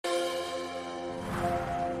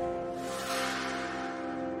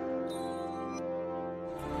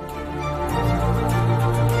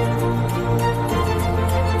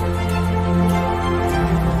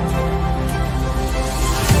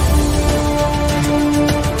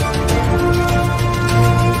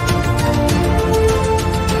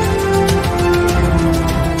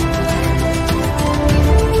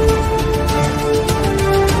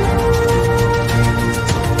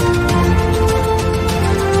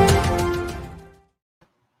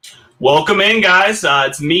Welcome in, guys.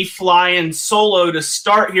 It's me flying solo to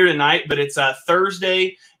start here tonight, but it's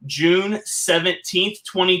Thursday, June 17th,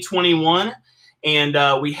 2021,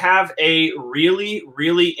 and we have a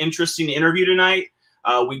really interesting interview tonight.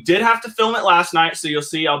 We did have to film it last night, so you'll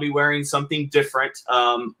see I'll be wearing something different,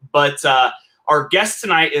 but our guest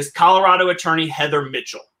tonight is Colorado attorney Heather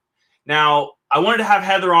Mitchell. Now, I wanted to have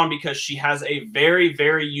Heather on because she has a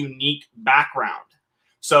very unique background.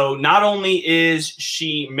 So not only is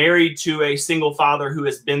she married to a single father who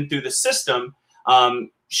has been through the system,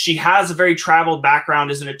 she has a very traveled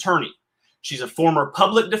background as an attorney. She's a former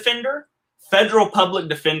public defender, federal public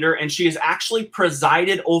defender, and she has actually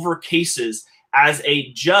presided over cases as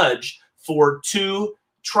a judge for 2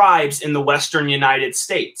 tribes in the Western United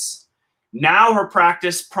States. Now her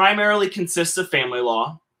practice primarily consists of family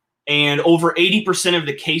law, and over 80% of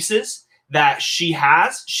the cases that she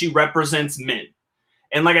represents men.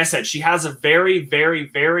 And like I said, she has a very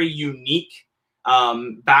unique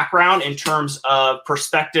background in terms of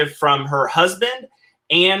perspective from her husband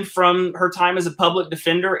and from her time as a public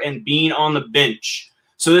defender and being on the bench.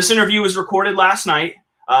 So this interview was recorded last night.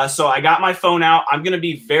 So I got my phone out. I'm going to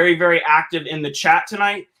be very active in the chat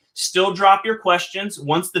tonight. Still drop your questions.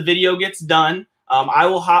 Once the video gets done, I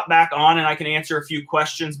will hop back on and I can answer a few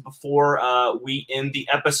questions before we end the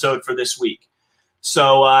episode for this week.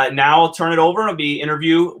 So now I'll turn it over and it'll be an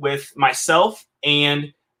interview with myself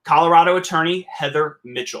and Colorado attorney Heather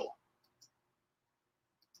Mitchell.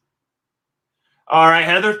 All right,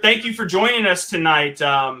 Heather, thank you for joining us tonight.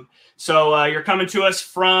 So you're coming to us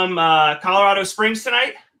from Colorado Springs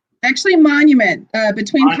tonight? Actually, Monument,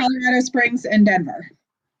 between Colorado Springs and Denver.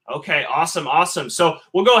 Okay, awesome. So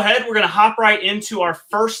we'll go ahead. We're going to hop right into our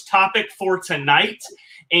first topic for tonight.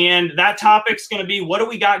 And that topic's going to be, what do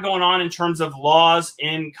we got going on in terms of laws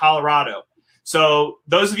in Colorado? So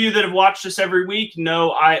those of you that have watched us every week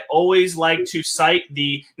know I always like to cite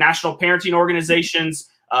the National Parenting Organization's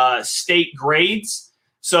state grades.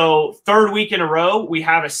 So 3rd week in a row, we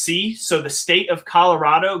have a C. So the state of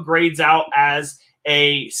Colorado grades out as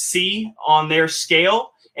a C on their scale.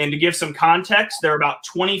 And to give some context, there are about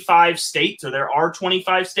 25 states, or there are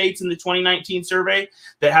 25 states in the 2019 survey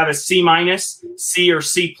that have a C minus, C or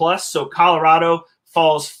C plus. So Colorado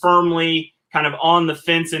falls firmly kind of on the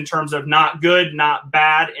fence in terms of not good, not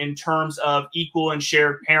bad, in terms of equal and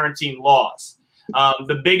shared parenting laws.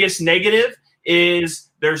 The biggest negative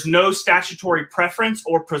is there's no statutory preference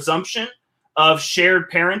or presumption of shared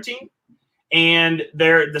parenting. And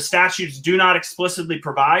the statutes do not explicitly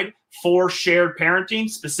provide for shared parenting,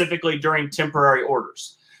 specifically during temporary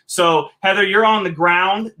orders. So, Heather, you're on the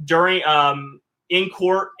ground during in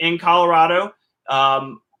court in Colorado.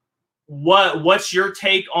 What's your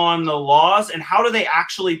take on the laws, and how do they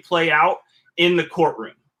actually play out in the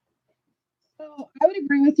courtroom? So, I would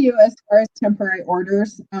agree with you as far as temporary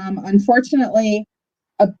orders. Unfortunately,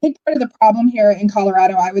 a big part of the problem here in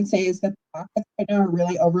Colorado, I would say, is that the dockets right now are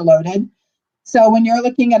really overloaded. So when you're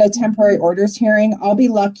looking at a temporary orders hearing, I'll be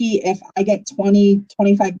lucky if I get 20,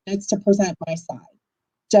 25 minutes to present my side.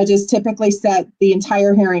 Judges typically set the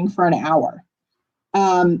entire hearing for an hour.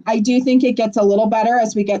 I do think it gets a little better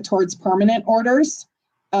as we get towards permanent orders.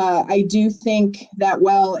 I do think that,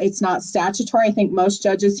 while it's not statutory, I think most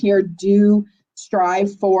judges here do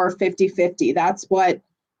strive for 50-50. That's what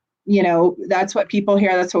people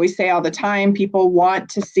hear. That's what we say all the time. People want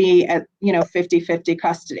to see 50-50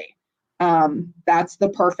 custody. That's the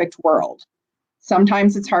perfect world.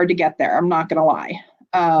 Sometimes it's hard to get there. I'm not going to lie.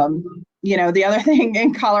 The other thing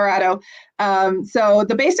in Colorado,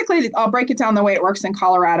 basically, I'll break it down the way it works in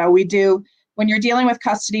Colorado. When you're dealing with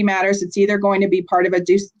custody matters, it's either going to be part of a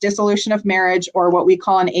dissolution of marriage or what we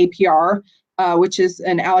call an APR, which is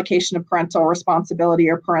an allocation of parental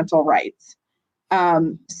responsibility or parental rights.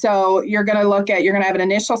 So you're going to have an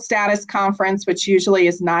initial status conference, which usually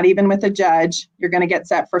is not even with a judge. You're going to get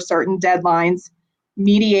set for certain deadlines.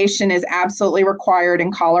 Mediation is absolutely required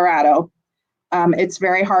in Colorado. It's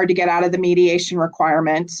very hard to get out of the mediation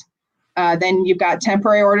requirement. Then you've got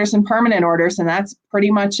temporary orders and permanent orders, and that's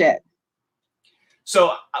pretty much it.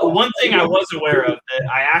 So one thing I was aware of that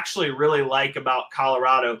I actually really like about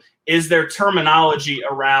Colorado is their terminology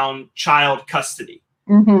around child custody.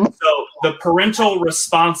 Mm-hmm. So the parental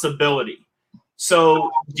responsibility.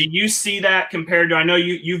 So do you see that compared to, I know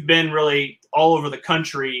you've been really all over the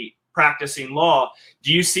country practicing law.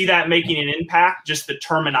 Do you see that making an impact, just the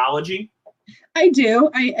terminology? I do.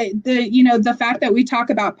 The fact that we talk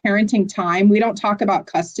about parenting time, we don't talk about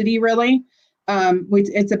custody really.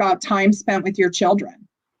 It's about time spent with your children.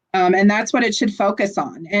 And that's what it should focus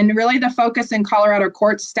on. And really the focus in Colorado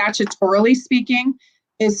courts, statutorily speaking,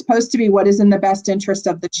 is supposed to be what is in the best interest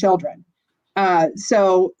of the children.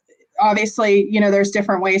 So obviously, there's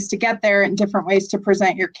different ways to get there and different ways to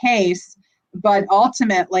present your case, but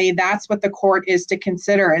ultimately that's what the court is to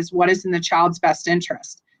consider, is what is in the child's best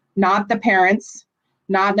interest, not the parents,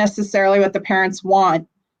 not necessarily what the parents want,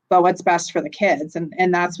 but what's best for the kids.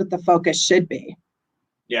 And that's what the focus should be.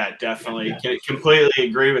 Yeah, definitely. Completely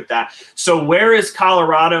agree with that. So where is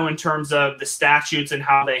Colorado in terms of the statutes and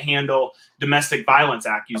how they handle domestic violence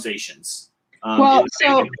accusations?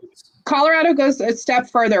 So Colorado goes a step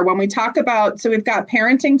further. When we talk about, so we've got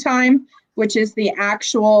parenting time, which is the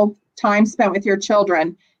actual time spent with your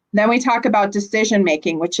children. Then we talk about decision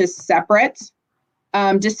making, which is separate.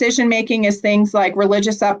 Decision making is things like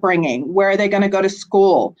religious upbringing. Where are they going to go to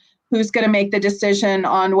school? Who's going to make the decision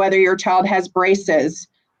on whether your child has braces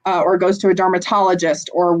or goes to a dermatologist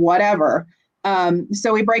or whatever?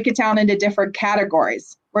 So we break it down into different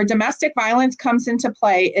categories. Where domestic violence comes into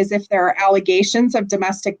play is if there are allegations of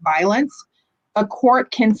domestic violence, a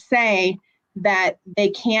court can say that they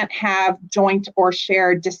can't have joint or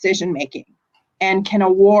shared decision making and can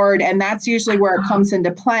award, and that's usually where it comes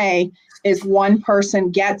into play, is one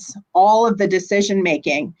person gets all of the decision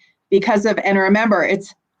making because of, and remember,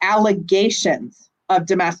 it's allegations of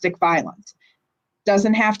domestic violence.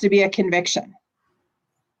 Doesn't have to be a conviction.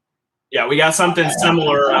 Yeah, we got something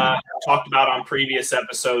similar talked about on previous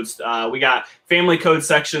episodes. We got Family Code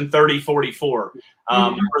Section 3044.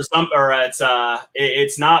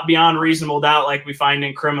 It's not beyond reasonable doubt like we find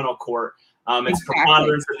in criminal court. It's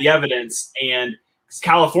preponderance of the evidence, and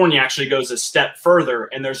California actually goes a step further,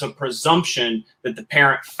 and there's a presumption that the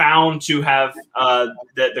parent found to have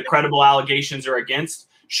that the credible allegations are against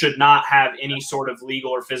should not have any sort of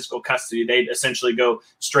legal or physical custody. They essentially go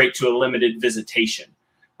straight to a limited visitation.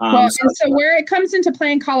 So where it comes into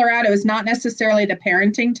play in Colorado is not necessarily the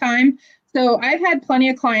parenting time. So I've had plenty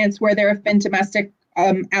of clients where there have been domestic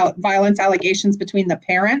violence allegations between the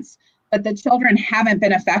parents, but the children haven't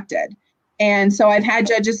been affected. And so I've had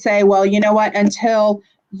judges say, well, you know what, until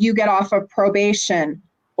you get off of probation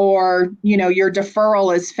or, your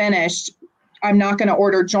deferral is finished, I'm not going to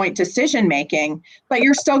order joint decision making, but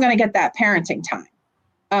you're still going to get that parenting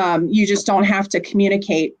time. You just don't have to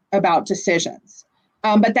communicate about decisions.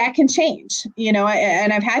 But that can change, and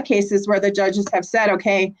I've had cases where the judges have said,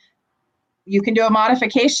 okay, you can do a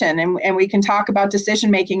modification and we can talk about decision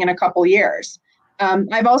making in a couple years.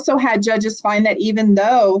 I've also had judges find that even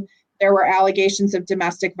though there were allegations of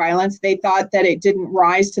domestic violence, they thought that it didn't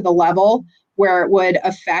rise to the level where it would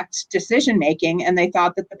affect decision making, and they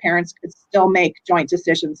thought that the parents could still make joint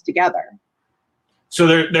decisions together. So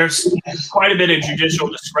there's quite a bit of judicial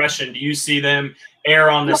discretion. Do you see them err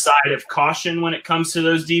on the side of caution when it comes to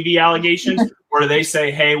those DV allegations, or do they say,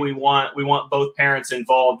 hey, we want both parents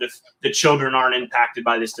involved if the children aren't impacted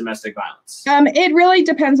by this domestic violence? It really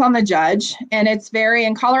depends on the judge, and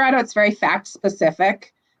in Colorado, it's very fact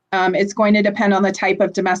specific. It's going to depend on the type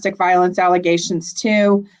of domestic violence allegations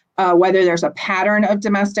too, whether there's a pattern of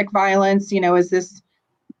domestic violence. Is this,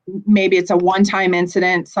 maybe it's a one-time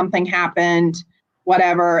incident, something happened,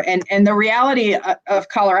 whatever. And the reality of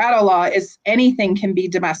Colorado law is anything can be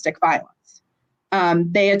domestic violence.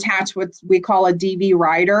 They attach what we call a DV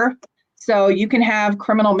rider. So you can have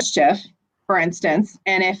criminal mischief, for instance,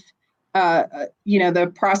 and if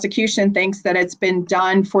the prosecution thinks that it's been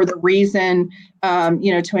done for the reason,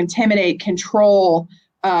 to intimidate, control,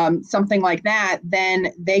 something like that,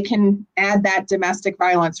 then they can add that domestic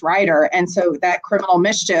violence rider. And so that criminal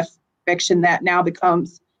mischief conviction that now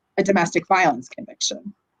becomes a domestic violence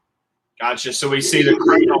conviction. Gotcha. So we see the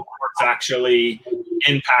criminal courts actually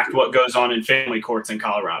impact what goes on in family courts in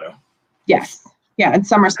Colorado. Yes. Yeah. In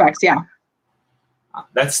some respects. Yeah.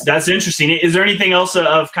 That's interesting. Is there anything else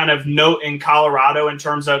of kind of note in Colorado in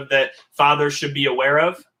terms of that fathers should be aware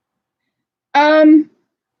of?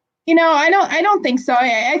 I don't think so.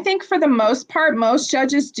 I think for the most part, most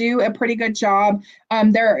judges do a pretty good job.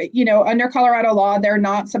 Under Colorado law, they're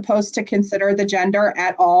not supposed to consider the gender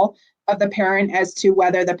at all of the parent as to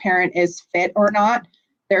whether the parent is fit or not.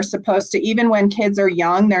 They're supposed to, even when kids are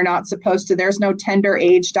young, they're not supposed to, there's no tender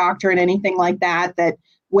age doctrine, anything like that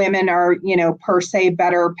women are, per se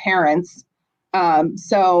better parents.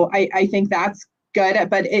 So I think that's good,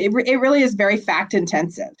 but it really is very fact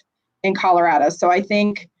intensive in Colorado. So I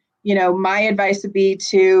think, my advice would be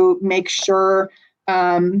to make sure,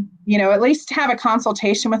 at least have a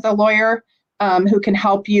consultation with a lawyer who can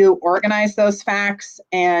help you organize those facts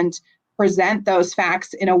and present those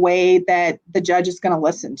facts in a way that the judge is going to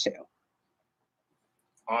listen to.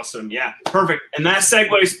 Awesome. Yeah, perfect. And that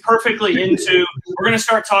segues perfectly into, we're going to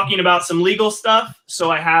start talking about some legal stuff.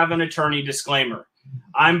 So I have an attorney disclaimer.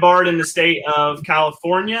 I'm barred in the state of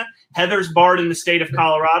California. Heather's barred in the state of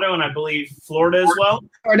Colorado, and I believe Florida as well.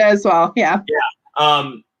 Florida as well, yeah.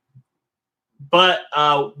 Yeah. But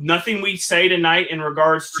nothing we say tonight in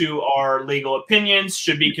regards to our legal opinions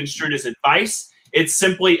should be construed as advice. It's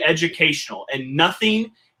simply educational, and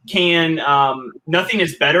nothing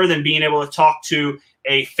is better than being able to talk to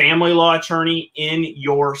a family law attorney in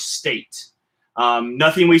your state.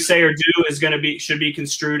 Nothing we say or do should be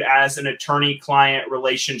construed as an attorney-client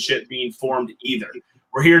relationship being formed either.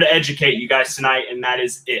 We're here to educate you guys tonight, and that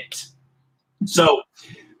is it. So,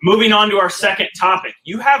 moving on to our second topic,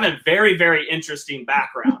 you have a very, very interesting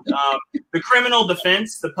background. The criminal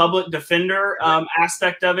defense, the public defender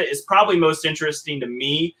aspect of it is probably most interesting to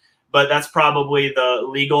me, but that's probably the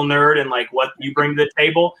legal nerd and like what you bring to the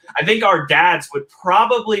table. I think our dads would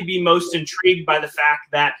probably be most intrigued by the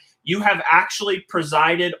fact that you have actually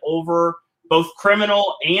presided over both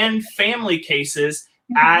criminal and family cases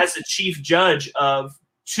as a chief judge of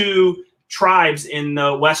 2 tribes in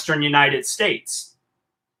the Western United States.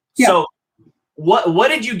 Yeah. So what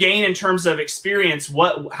did you gain in terms of experience?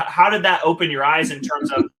 How did that open your eyes in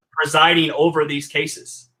terms of presiding over these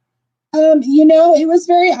cases? It was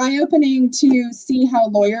very eye-opening to see how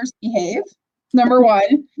lawyers behave, number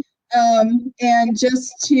one. And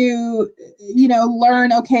just to,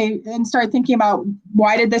 learn, okay, and start thinking about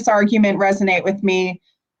why did this argument resonate with me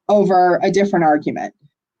over a different argument?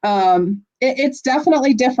 It's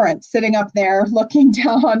definitely different sitting up there looking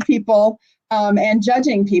down on people and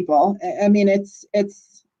judging people. I mean, it's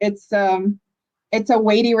a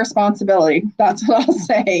weighty responsibility. That's what I'll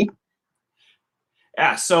say.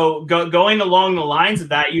 Yeah. So going along the lines of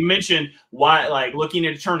that, you mentioned why, like looking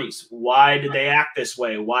at attorneys, why did they act this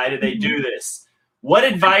way? Why did they do this? What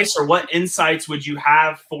advice or what insights would you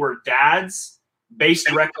have for dads based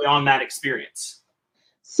directly on that experience?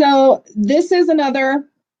 So this is another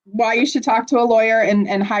why you should talk to a lawyer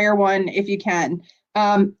and hire one if you can.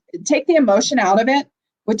 Take the emotion out of it,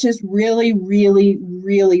 which is really, really,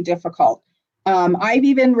 really difficult. I've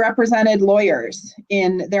even represented lawyers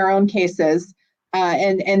in their own cases,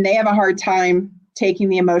 and they have a hard time taking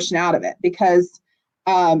the emotion out of it because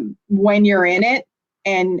when you're in it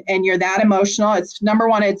and you're that emotional, it's number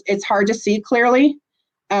one, it's hard to see clearly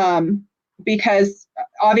because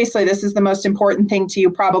obviously this is the most important thing to you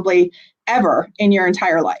probably ever in your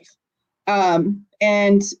entire life.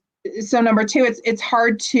 And so number two, it's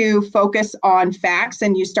hard to focus on facts,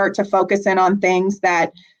 and you start to focus in on things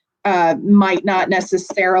that might not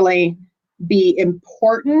necessarily be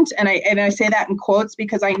important. And I say that in quotes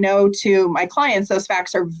because I know to my clients, those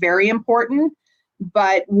facts are very important.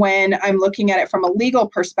 But when I'm looking at it from a legal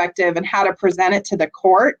perspective and how to present it to the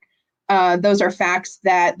court, those are facts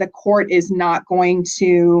that the court is not going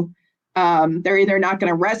to, they're either not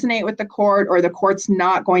going to resonate with the court or the court's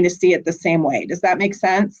not going to see it the same way. Does that make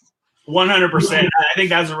sense? 100%. I think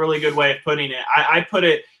that's a really good way of putting it. I put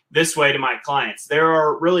it this way to my clients. There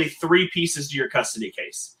are really 3 pieces to your custody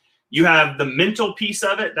case. You have the mental piece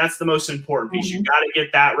of it. That's the most important piece. You got to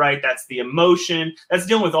get that right. That's the emotion. That's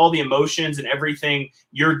dealing with all the emotions and everything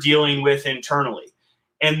you're dealing with internally.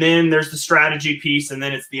 And then there's the strategy piece, and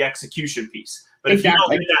then it's the execution piece. But if you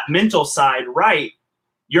don't get that mental side right,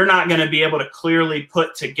 you're not going to be able to clearly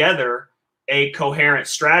put together a coherent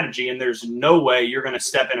strategy, and there's no way you're going to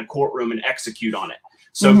step in a courtroom and execute on it.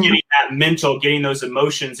 So getting that mental, getting those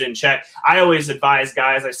emotions in check. I always advise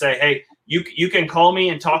guys, I say, hey, you can call me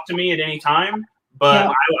and talk to me at any time,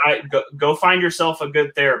 but I go find yourself a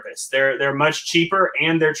good therapist. They're much cheaper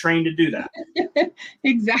and they're trained to do that.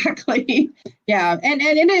 Exactly. Yeah. And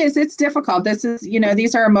it's difficult. This is,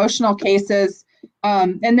 these are emotional cases.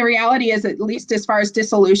 And the reality is, at least as far as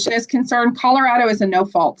dissolution is concerned, Colorado is a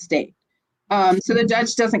no-fault state. So the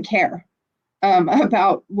judge doesn't care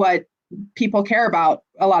about what people care about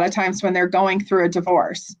a lot of times when they're going through a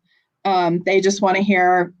divorce. They just want to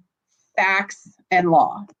hear facts and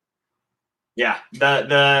law. Yeah,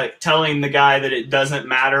 the telling the guy that it doesn't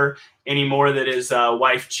matter anymore that his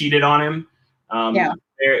wife cheated on him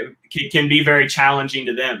can be very challenging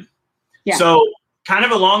to them. Yeah. So kind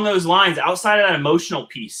of along those lines, outside of that emotional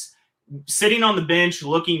piece, sitting on the bench,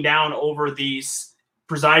 looking down over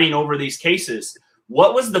presiding over these cases,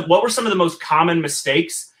 what were some of the most common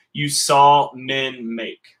mistakes you saw men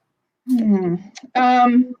make?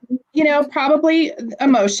 Probably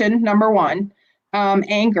emotion, number one.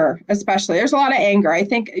 Anger, especially. There's a lot of anger. I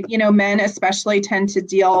think, men especially tend to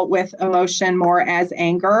deal with emotion more as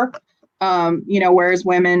anger, whereas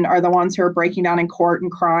women are the ones who are breaking down in court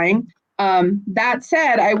and crying. That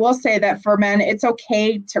said, I will say that for men, it's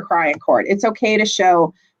okay to cry in court. It's okay to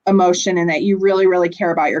show emotion and that you really, really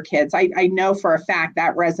care about your kids. I know for a fact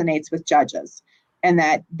that resonates with judges and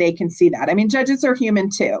that they can see that. I mean, judges are human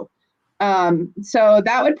too. So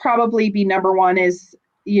that would probably be number one is,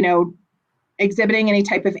 exhibiting any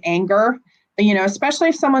type of anger, especially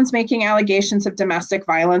if someone's making allegations of domestic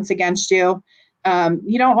violence against you.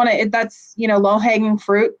 You don't want to, that's, low hanging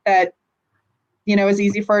fruit that, is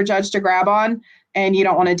easy for a judge to grab on, and you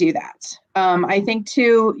don't want to do that. I think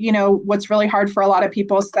too, what's really hard for a lot of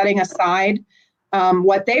people is setting aside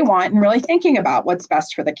what they want and really thinking about what's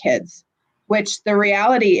best for the kids, which the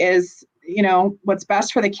reality is, what's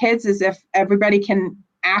best for the kids is if everybody can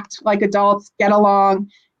act like adults, get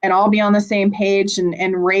along, and all be on the same page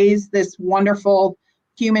and raise this wonderful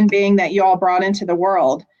human being that you all brought into the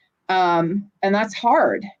world. And that's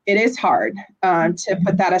hard. It is hard to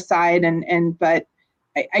put that aside. But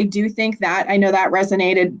I do think that, I know that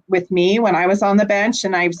resonated with me when I was on the bench,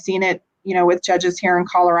 and I've seen it, with judges here in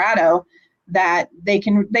Colorado, that they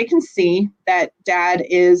can see that dad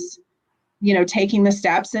is, taking the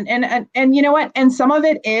steps and you know what? And some of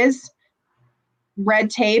it is red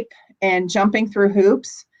tape and jumping through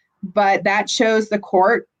hoops, but that shows the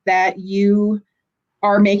court that you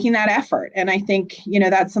are making that effort. And I think,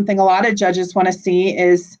 that's something a lot of judges want to see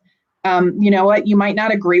is, you might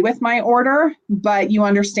not agree with my order, but you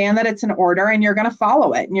understand that it's an order and you're going to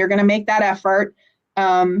follow it and you're going to make that effort.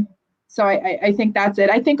 So I think that's it.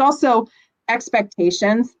 I think also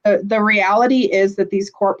expectations. The reality is that these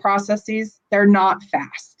court processes, they're not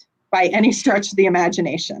fast by any stretch of the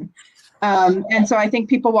imagination. And so I think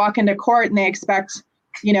people walk into court and they expect,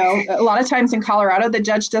 a lot of times in Colorado, the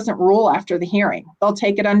judge doesn't rule after the hearing. They'll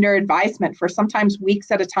take it under advisement for sometimes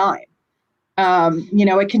weeks at a time.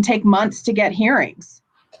 It can take months to get hearings.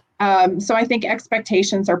 So I think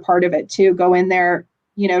expectations are part of it too. Go in there,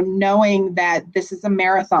 knowing that this is a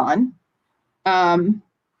marathon,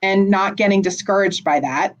 and not getting discouraged by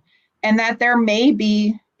that. And that there may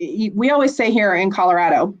be, we always say here in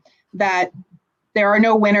Colorado that there are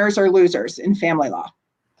no winners or losers in family law.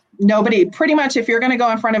 Nobody, pretty much, if you're going to go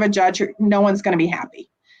in front of a judge, no one's going to be happy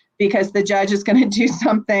because the judge is going to do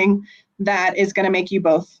something that is going to make you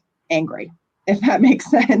both angry, if that makes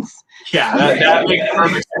sense. Yeah, that makes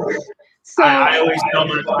perfect sense. So I always tell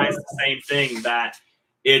my clients the same thing, that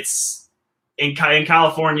it's in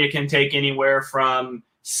California can take anywhere from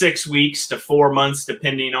 6 weeks to 4 months,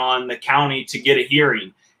 depending on the county, to get a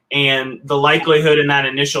hearing. And the likelihood in that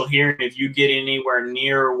initial hearing, if you get anywhere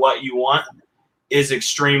near what you want, is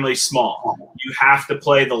extremely small. You have to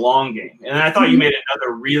play the long game. And I thought you made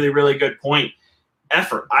another really, really good point.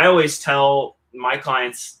 Effort. I always tell my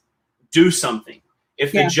clients, do something.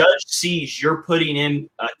 If the judge sees you're putting in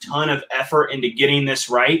a ton of effort into getting this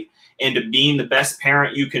right, into being the best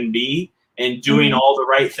parent you can be and doing all the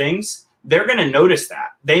right things, they're going to notice that.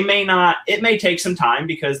 They may not, it may take some time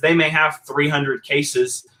because they may have 300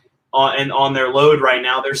 cases on their load right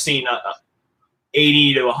now. They're seeing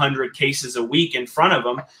 80 to 100 cases a week in front of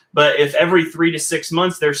them. But if every 3 to 6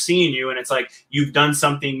 months they're seeing you and it's like, you've done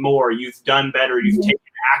something more, you've done better, you've taken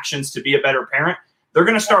actions to be a better parent, they're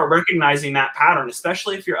going to start recognizing that pattern,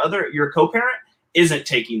 especially if your co-parent isn't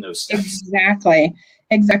taking those steps. Exactly.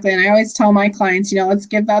 And I always tell my clients, let's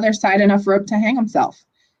give the other side enough rope to hang himself.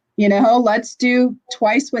 Let's do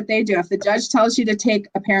twice what they do. If the judge tells you to take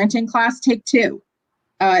a parenting class, take 2.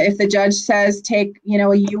 If the judge says take,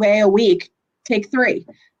 a UA a week, take 3.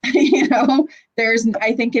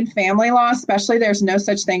 I think in family law, especially, there's no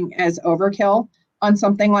such thing as overkill on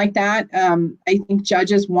something like that. I think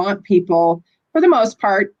judges want people, for the most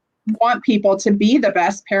part, to be the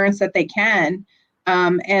best parents that they can.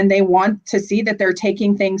 And they want to see that they're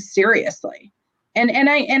taking things seriously. And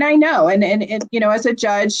I know, and as a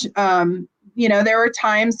judge, there were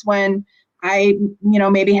times when I,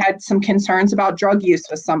 maybe had some concerns about drug use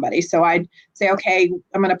with somebody. So I'd say, okay,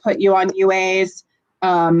 I'm going to put you on UAs.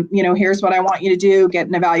 Here's what I want you to do, get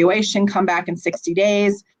an evaluation, come back in 60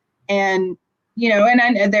 days. And,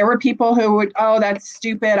 and there were people who would, oh, that's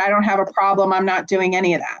stupid. I don't have a problem. I'm not doing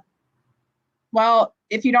any of that. Well,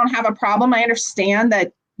 if you don't have a problem, I understand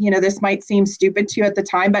that, this might seem stupid to you at the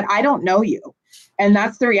time, but I don't know you. And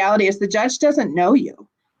that's the reality, is the judge doesn't know you.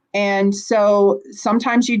 And so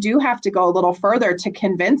sometimes you do have to go a little further to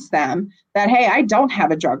convince them that, hey, I don't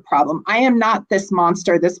have a drug problem. I am not this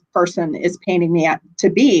monster this person is painting me to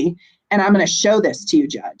be. And I'm going to show this to you,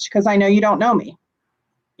 judge, because I know you don't know me.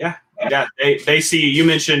 Yeah. They see you.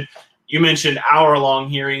 You mentioned hour-long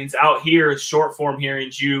hearings. Out here, short form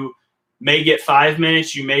hearings, you may get 5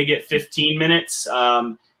 minutes, you may get 15 minutes.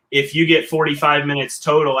 If you get 45 minutes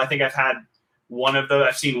total, I think I've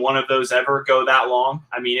seen one of those ever go that long.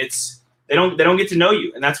 I mean, they don't get to know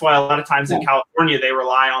you. And that's why a lot of times in California, they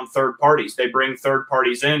rely on third parties. They bring third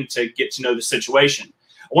parties in to get to know the situation.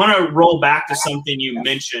 I want to roll back to something you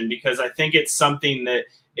mentioned, because I think it's something that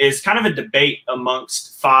is kind of a debate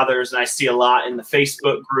amongst fathers, and I see a lot in the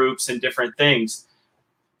Facebook groups and different things.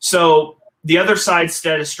 So the other side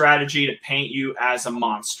set a strategy to paint you as a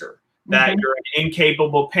monster, that you're an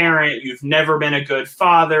incapable parent, you've never been a good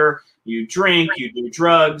father, you drink, you do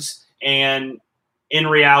drugs, and in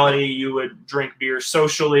reality, you would drink beer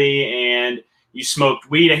socially and you smoked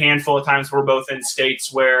weed a handful of times. We're both in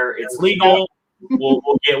states where it's legal.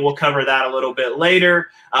 We'll cover that a little bit later.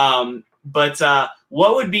 But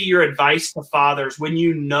what would be your advice to fathers when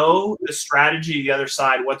you know the strategy, the other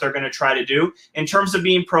side, what they're going to try to do in terms of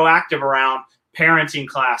being proactive around parenting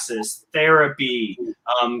classes, therapy,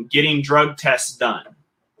 getting drug tests done?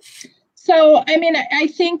 So, I mean, I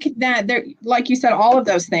think that there, like you said, all of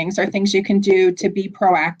those things are things you can do to be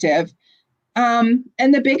proactive. And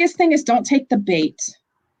the biggest thing is don't take the bait.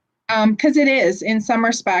 Because it is, in some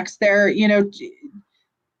respects,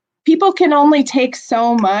 people can only take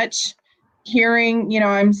so much hearing,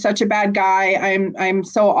 I'm such a bad guy, I'm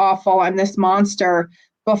so awful, I'm this monster,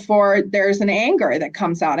 before there's an anger that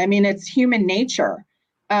comes out. I mean, it's human nature.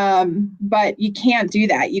 But you can't do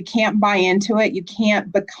that. You can't buy into it. You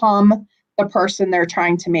can't become the person they're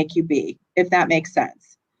trying to make you be, if that makes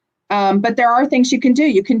sense. But there are things you can do.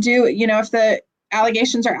 You can do, if the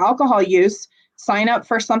allegations are alcohol use, sign up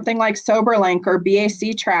for something like SoberLink or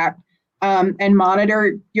BAC Track, and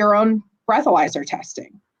monitor your own breathalyzer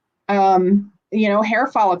testing. Hair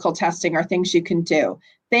follicle testing are things you can do.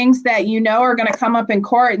 Things that are going to come up in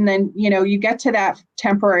court, and then you get to that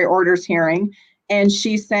temporary orders hearing, and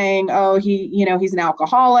she's saying, oh, he's an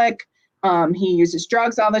alcoholic, he uses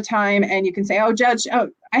drugs all the time, and you can say, oh, judge,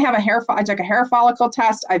 I have I took a hair follicle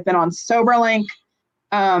test, I've been on SoberLink,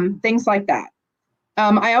 things like that.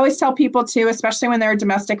 I always tell people too, especially when there are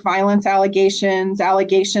domestic violence allegations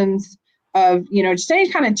of, just any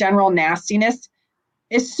kind of general nastiness,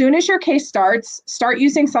 as soon as your case starts, start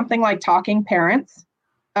using something like Talking Parents,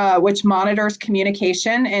 which monitors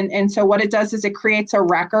communication. And so what it does is it creates a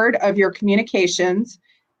record of your communications.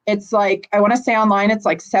 It's like, I want to say online, it's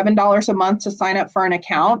like $7 a month to sign up for an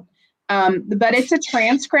account. But it's a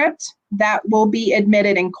transcript that will be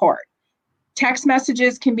admitted in court. Text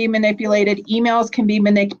messages can be manipulated, emails can be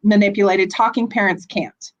manipulated, Talking Parents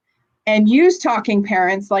can't. And use Talking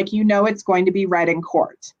Parents like it's going to be read in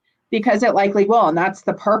court, because it likely will, and that's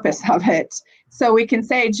the purpose of it. So we can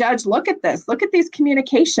say, judge, look at this, look at these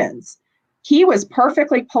communications. He was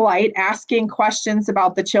perfectly polite, asking questions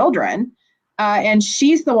about the children, and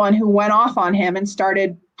she's the one who went off on him and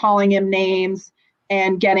started calling him names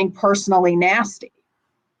and getting personally nasty.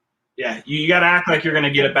 Yeah, you got to act like you're going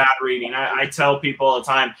to get a bad reading. I tell people all the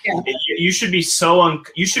time, you should be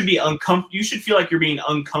you should feel like you're being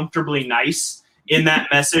uncomfortably nice in that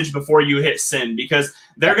message before you hit send, because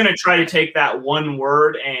they're going to try to take that one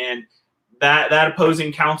word, and that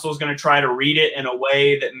opposing counsel is going to try to read it in a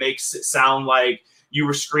way that makes it sound like you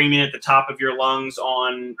were screaming at the top of your lungs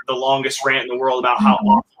on the longest rant in the world about how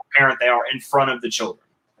awful a parent they are in front of the children.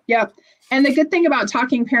 Yep. And the good thing about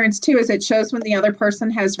Talking Parents too is it shows when the other person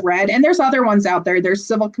has read, and there's other ones out there. There's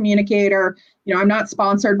Civil Communicator. I'm not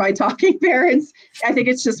sponsored by Talking Parents. I think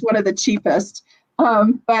it's just one of the cheapest.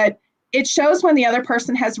 But it shows when the other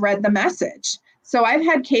person has read the message. So I've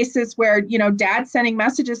had cases where, dad sending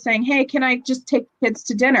messages saying, hey, can I just take kids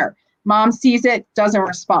to dinner? Mom sees it, doesn't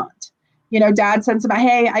respond. Dad sends about,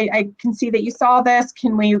 hey, I can see that you saw this.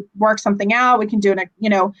 Can we work something out? We can do it.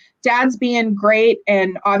 Dad's being great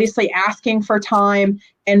and obviously asking for time,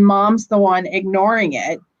 and mom's the one ignoring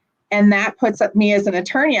it. And that puts up me as an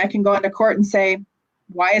attorney. I can go into court and say,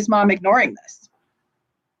 why is mom ignoring this?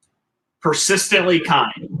 Persistently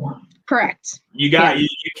kind. Correct. You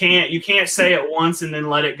can't say it once and then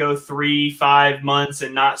let it go 3-5 months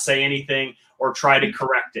and not say anything or try to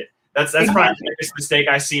correct it. That's probably the biggest mistake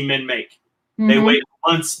I see men make. Mm-hmm. They wait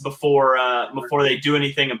months before they do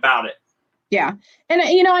anything about it. Yeah. And,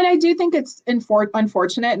 and I do think it's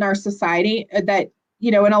unfortunate in our society that,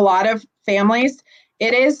 in a lot of families,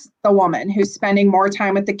 it is the woman who's spending more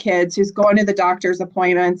time with the kids, who's going to the doctor's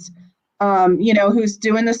appointments, who's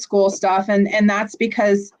doing the school stuff. And that's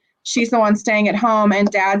because she's the one staying at home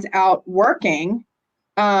and dad's out working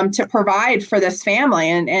to provide for this family.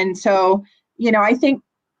 And so, I think,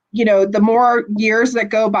 the more years that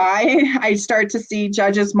go by, I start to see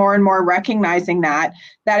judges more and more recognizing that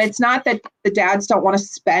it's not that the dads don't want to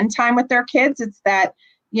spend time with their kids. It's that,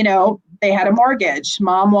 they had a mortgage.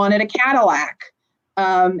 Mom wanted a Cadillac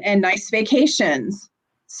and nice vacations.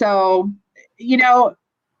 So,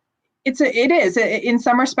 It is. In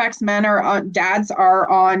some respects, dads are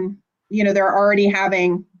on, they're already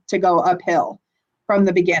having to go uphill from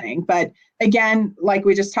the beginning. But again, like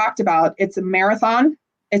we just talked about, it's a marathon.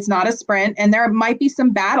 It's not a sprint. And there might be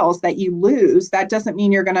some battles that you lose. That doesn't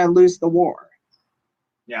mean you're going to lose the war.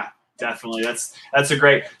 Yeah, definitely. That's a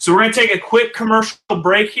great. So we're going to take a quick commercial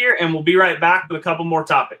break here, and we'll be right back with a couple more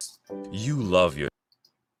topics. You love your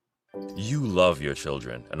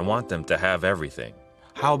children and want them to have everything.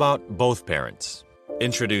 How about both parents?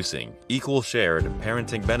 Introducing Equal Shared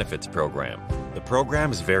Parenting Benefits Program. The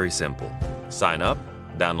program is very simple. Sign up,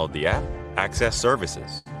 download the app, access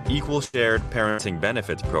services. Equal Shared Parenting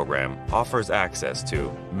Benefits Program offers access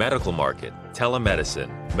to medical market, telemedicine,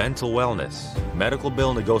 mental wellness, medical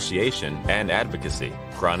bill negotiation and advocacy,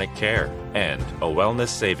 chronic care, and a wellness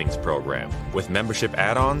savings program with membership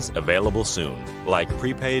add-ons available soon, like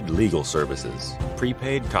prepaid legal services,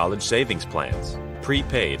 prepaid college savings plans,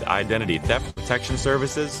 prepaid identity theft protection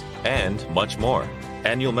services, and much more.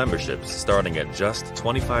 Annual memberships starting at just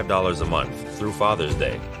 $25 a month through Father's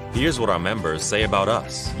Day. Here's what our members say about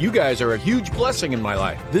us. You guys are a huge blessing in my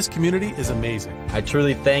life. This community is amazing. I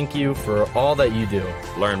truly thank you for all that you do.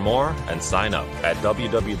 Learn more and sign up at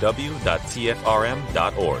www.tfrm.org.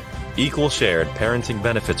 Equal Shared Parenting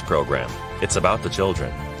Benefits Program. It's about the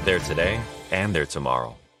children. They're today and they're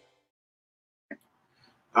tomorrow.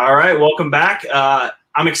 All right, welcome back.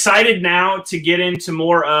 I'm excited now to get into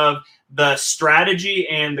more of the strategy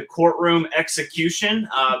and the courtroom execution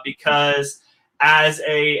because as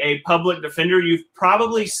a public defender, you've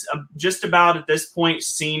probably just about at this point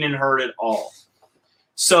seen and heard it all.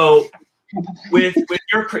 So with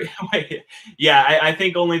your, yeah, I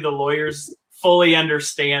think only the lawyers fully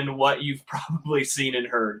understand what you've probably seen and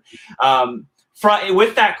heard.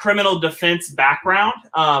 With that criminal defense background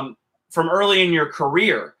from early in your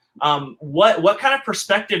career, what kind of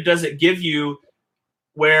perspective does it give you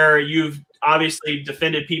where you've obviously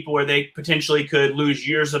defended people where they potentially could lose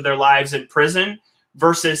years of their lives in prison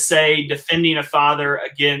versus, say, defending a father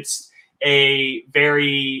against a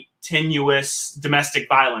very tenuous domestic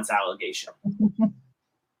violence allegation?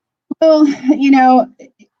 Well,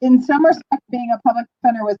 in some respects, being a public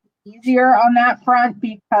defender was easier on that front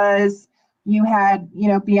because you had,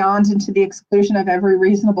 beyond and to the exclusion of every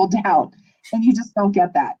reasonable doubt. And you just don't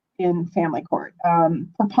get that in family court.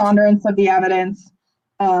 Preponderance of the evidence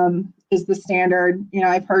is the standard.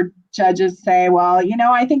 I've heard judges say, well,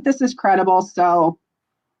 I think this is credible. So,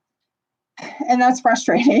 and that's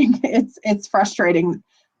frustrating. It's frustrating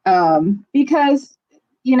because,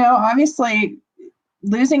 obviously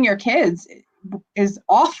losing your kids is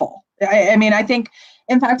awful. I mean, I think,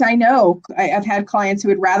 in fact, I know I've had clients who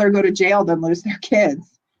would rather go to jail than lose their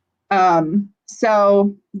kids.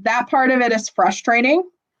 So that part of it is frustrating.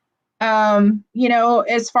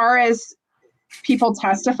 As far as people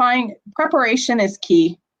testifying, preparation is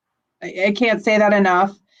key. I can't say that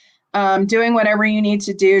enough. Doing whatever you need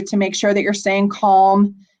to do to make sure that you're staying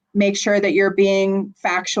calm, make sure that you're being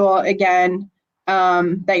factual again,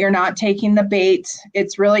 that you're not taking the bait.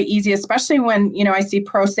 It's really easy, especially when, I see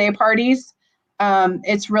pro se parties.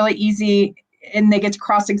 It's really easy and they get to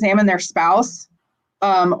cross-examine their spouse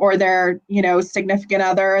or their, significant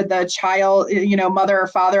other, the child, mother or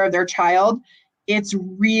father of their child. It's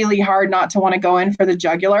really hard not to want to go in for the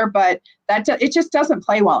jugular, but it just doesn't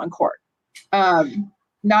play well in court.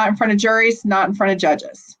 Not in front of juries, not in front of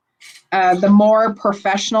judges. The more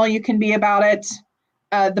professional you can be about it,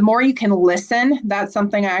 the more you can listen. That's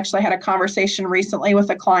something I actually had a conversation recently with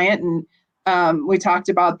a client, and we talked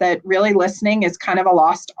about that. Really, listening is kind of a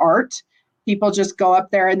lost art. People just go up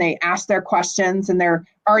there and they ask their questions and they're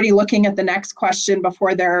already looking at the next question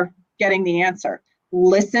before they're getting the answer.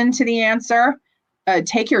 Listen to the answer.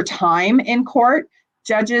 Take your time in court.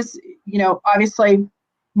 Judges, obviously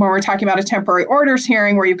when we're talking about a temporary orders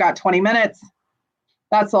hearing where you've got 20 minutes,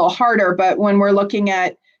 that's a little harder. But when we're looking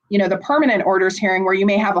at, the permanent orders hearing where you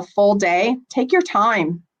may have a full day, take your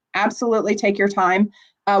time. Absolutely take your time.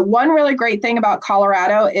 One really great thing about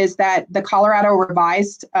Colorado is that the Colorado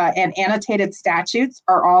revised and annotated statutes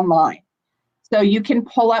are online. So you can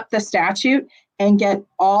pull up the statute and get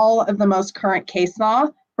all of the most current case law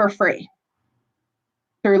for free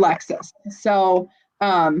through Lexis. So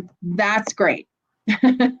that's great.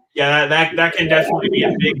 Yeah, that can definitely be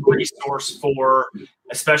a big resource for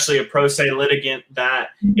especially a pro se litigant that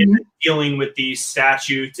isn't dealing with these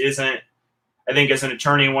statutes. I think as an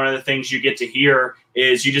attorney, one of the things you get to hear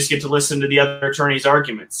is you just get to listen to the other attorney's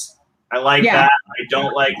arguments. I like that. I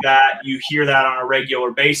don't like that. You hear that on a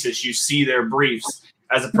regular basis. You see their briefs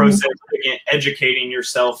as a pro se litigant, educating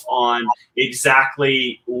yourself on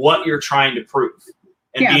exactly what you're trying to prove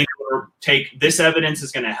and being able to take this evidence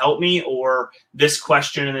is going to help me, or this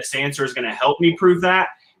question and this answer is going to help me prove that.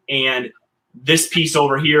 And this piece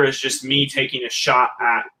over here is just me taking a shot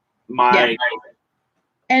at my.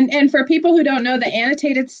 And for people who don't know, the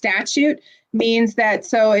annotated statute means that,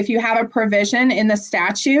 so if you have a provision in the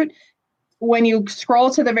statute, when you scroll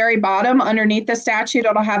to the very bottom underneath the statute,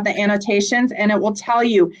 it'll have the annotations, and it will tell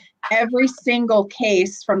you every single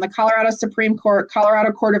case from the Colorado Supreme Court,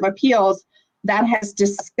 Colorado Court of Appeals that has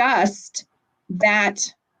discussed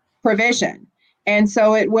that provision. And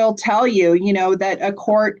so it will tell you, that a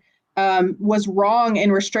court was wrong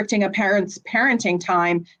in restricting a parent's parenting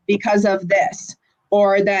time because of this,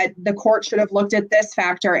 or that the court should have looked at this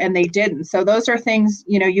factor and they didn't. So those are things,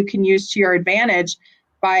 you can use to your advantage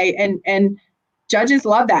and judges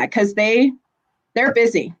love that because they're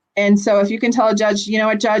busy. And so if you can tell a judge,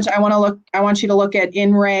 judge, I want you to look at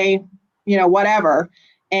in re, whatever,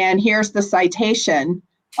 and here's the citation.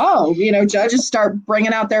 Oh, judges start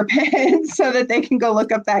bringing out their pens so that they can go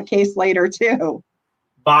look up that case later too.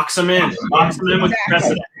 Box them in with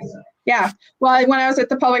precedent. Yeah. Well, when I was at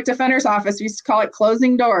the public defender's office, we used to call it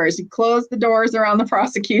closing doors. You close the doors around the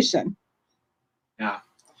prosecution. Yeah.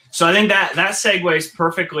 So I think that segues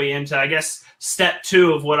perfectly into, I guess, step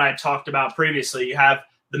 2 of what I talked about previously. You have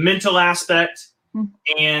the mental aspect,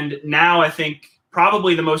 and now I think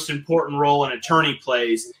probably the most important role an attorney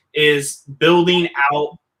plays is building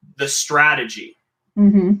out the strategy.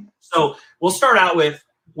 Mm-hmm. So we'll start out with,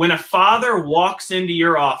 when a father walks into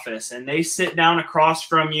your office and they sit down across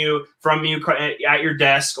from you at your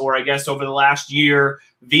desk, or I guess over the last year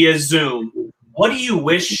via Zoom, what do you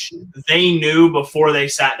wish they knew before they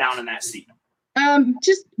sat down in that seat?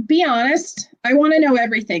 Just be honest. I want to know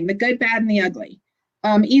everything, the good, bad, and the ugly.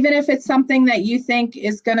 Even if it's something that you think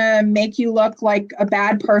is going to make you look like a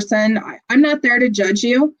bad person, I'm not there to judge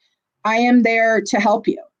you. I am there to help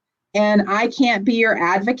you. And I can't be your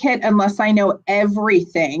advocate unless I know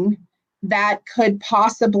everything that could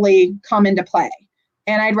possibly come into play.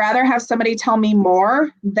 And I'd rather have somebody tell me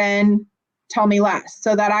more than tell me less,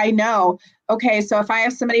 so that I know, okay, so if I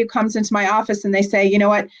have somebody who comes into my office and they say, you know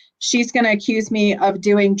what, she's going to accuse me of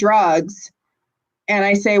doing drugs. And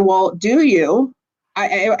I say, well, do you?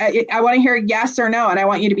 I want to hear yes or no. And I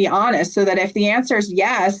want you to be honest, so that if the answer is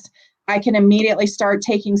yes, I can immediately start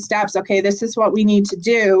taking steps. Okay, this is what we need to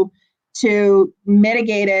do to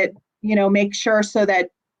mitigate it, make sure so that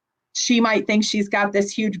she might think she's got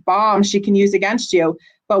this huge bomb she can use against you,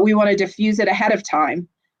 but we want to diffuse it ahead of time.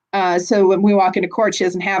 So when we walk into court, she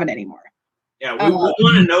doesn't have it anymore. Yeah, we want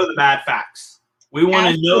to know the bad facts. We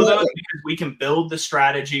want to know those because we can build the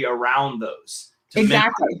strategy around those.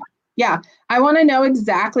 Exactly. Yeah. I want to know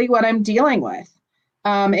exactly what I'm dealing with.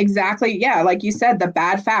 Exactly. Yeah. Like you said, the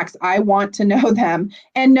bad facts, I want to know them,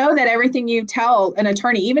 and know that everything you tell an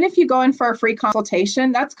attorney, even if you go in for a free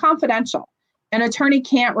consultation, that's confidential. An attorney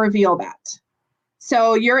can't reveal that.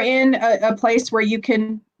 So you're in a place where you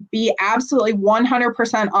can be absolutely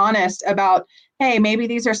 100% honest about, hey, maybe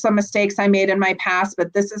these are some mistakes I made in my past,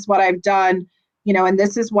 but this is what I've done, and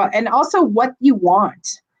this is what, and also what you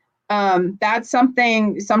want. That's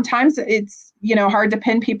something, sometimes it's, hard to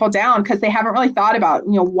pin people down because they haven't really thought about,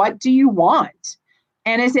 what do you want?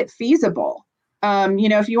 And is it feasible?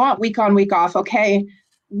 If you want week on, week off, okay,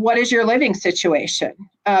 what is your living situation?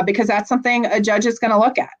 Because that's something a judge is going to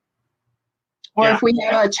look at. Or if we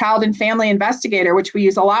have a child and family investigator, which we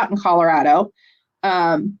use a lot in Colorado,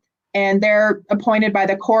 and they're appointed by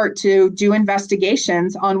the court to do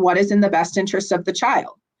investigations on what is in the best interest of the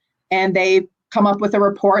child. And they come up with a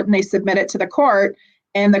report and they submit it to the court.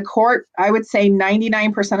 And the court, I would say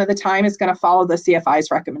 99% of the time, is going to follow the CFI's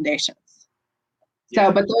recommendations.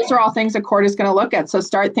 So, but those are all things the court is going to look at. So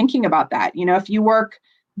start thinking about that. If you work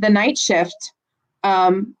the night shift,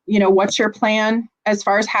 what's your plan as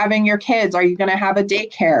far as having your kids? Are you going to have a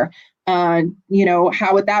daycare?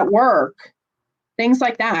 How would that work? Things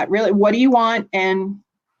like that. Really, what do you want? And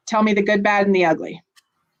tell me the good, bad, and the ugly.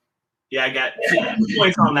 Yeah, I got 2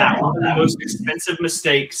 points on that. One of the most expensive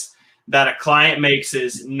mistakes that a client makes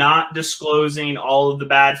is not disclosing all of the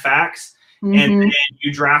bad facts. Mm-hmm. And then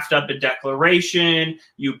you draft up a declaration,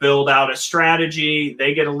 you build out a strategy,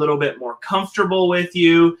 they get a little bit more comfortable with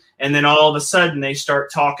you, and then all of a sudden they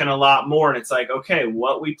start talking a lot more, and it's like, okay,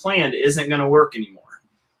 what we planned isn't going to work anymore.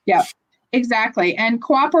 Yeah, exactly. And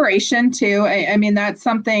cooperation too. I mean, that's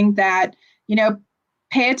something that,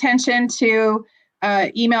 pay attention to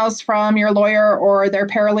emails from your lawyer or their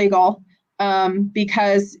paralegal,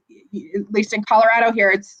 because at least in Colorado here,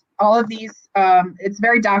 it's all of these, it's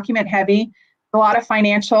very document heavy, a lot of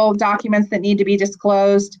financial documents that need to be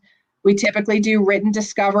disclosed. We typically do written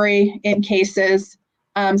discovery in cases.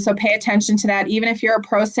 So pay attention to that, even if you're a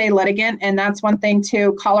pro se litigant. And that's one thing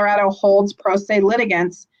too, Colorado holds pro se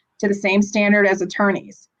litigants to the same standard as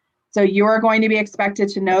attorneys. So you are going to be expected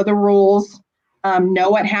to know the rules, know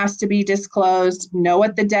what has to be disclosed, know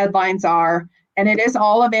what the deadlines are, and it is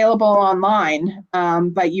all available online,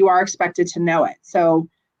 but you are expected to know it. So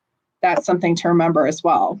that's something to remember as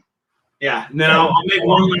well. Yeah, and then I'll make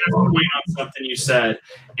one last point on something you said,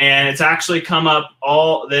 and it's actually come up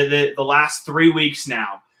all the last 3 weeks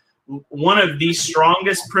now. One of the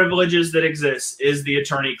strongest privileges that exists is the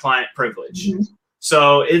attorney-client privilege. Mm-hmm.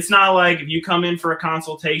 So it's not like if you come in for a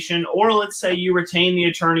consultation, or let's say you retain the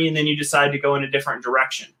attorney and then you decide to go in a different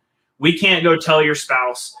direction. We can't go tell your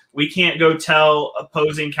spouse. We can't go tell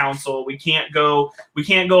opposing counsel. We can't go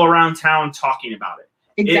around town talking about it.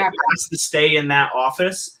 Exactly. It has to stay in that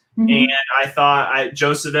office. Mm-hmm. And I thought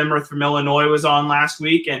Joseph Emmerich from Illinois was on last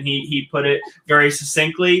week, and he put it very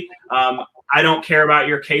succinctly. I don't care about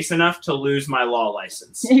your case enough to lose my law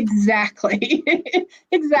license. Exactly.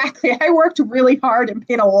 Exactly. I worked really hard and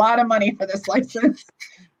paid a lot of money for this license.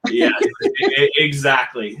 Yeah,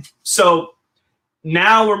 exactly. So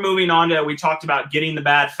now we're moving on to, we talked about getting the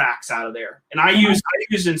bad facts out of there. And I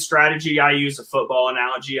use in strategy, I use a football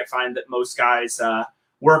analogy. I find that most guys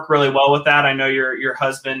work really well with that. I know your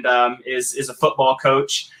husband is a football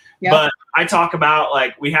coach, yep. But I talk about,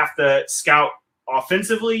 like, we have to scout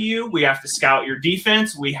offensively we have to scout your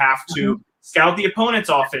defense. We have to scout the opponent's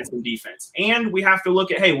offense and defense. And we have to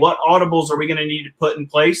look at, hey, what audibles are we going to need to put in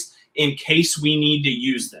place in case we need to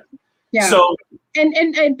use them? Yeah. So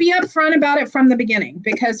and be upfront about it from the beginning,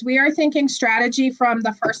 because we are thinking strategy from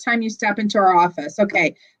the first time you step into our office.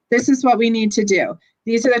 Okay, this is what we need to do.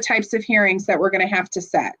 These are the types of hearings that we're going to have to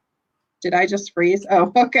set. Did I just freeze?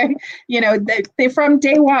 Oh, okay. They from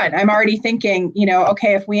day one, I'm already thinking,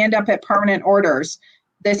 okay, if we end up at permanent orders,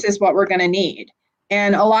 this is what we're going to need.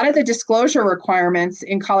 And a lot of the disclosure requirements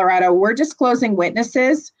in Colorado, we're disclosing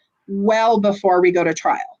witnesses well before we go to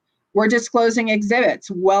trial. We're disclosing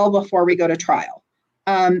exhibits well before we go to trial.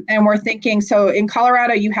 And we're thinking, so in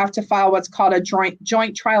Colorado, you have to file what's called a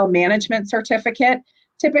joint trial management certificate,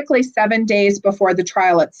 typically 7 days before the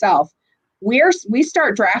trial itself. We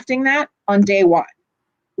start drafting that on day one.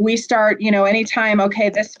 We start, anytime, okay,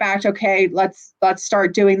 this fact, okay, let's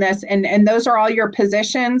start doing this. And those are all your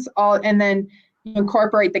positions, and then you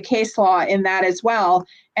incorporate the case law in that as well.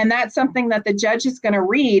 And that's something that the judge is going to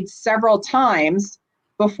read several times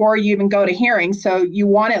before you even go to hearing. So you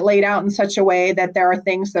want it laid out in such a way that there are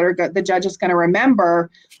things that the judge is going to remember.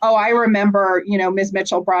 Oh, I remember, Ms.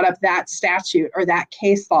 Mitchell brought up that statute or that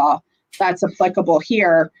case law that's applicable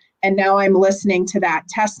here. And now I'm listening to that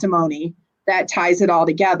testimony that ties it all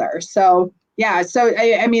together. So, yeah, so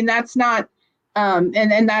I mean, that's not,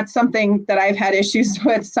 and that's something that I've had issues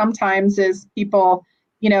with sometimes is people,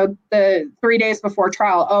 the 3 days before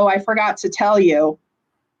trial, oh, I forgot to tell you.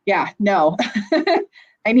 Yeah, no,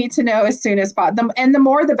 I need to know as soon as possible. And the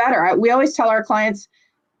more, the better. We always tell our clients,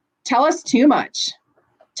 tell us too much.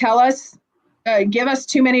 Tell us, give us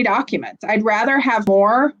too many documents. I'd rather have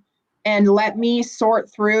more and let me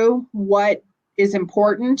sort through what is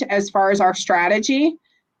important as far as our strategy,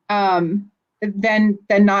 than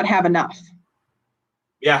not have enough.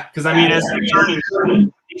 Yeah, because I mean, as an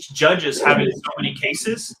attorney, these judges having so many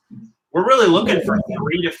cases, we're really looking for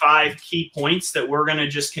 3 to 5 key points that we're going to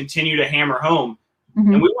just continue to hammer home.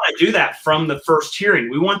 Mm-hmm. And we want to do that from the first hearing.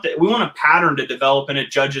 We want a pattern to develop in a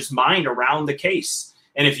judge's mind around the case.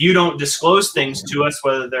 And if you don't disclose things to us,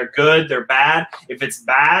 whether they're good, they're bad, if it's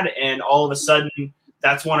bad, and all of a sudden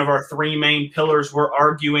that's one of our 3 main pillars we're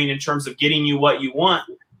arguing in terms of getting you what you want,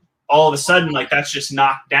 all of a sudden, like, that's just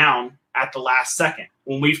knocked down at the last second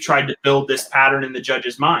when we've tried to build this pattern in the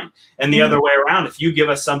judge's mind. And the other way around, if you give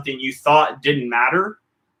us something you thought didn't matter,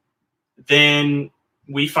 then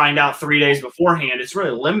we find out 3 days beforehand, it's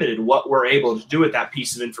really limited what we're able to do with that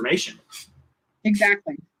piece of information.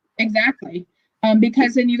 Exactly.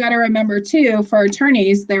 Because then you got to remember too, for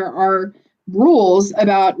attorneys, there are rules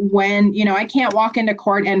about when, I can't walk into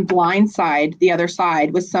court and blindside the other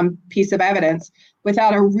side with some piece of evidence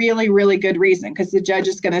without a really, really good reason. Because the judge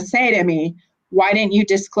is going to say to me, why didn't you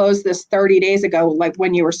disclose this 30 days ago, like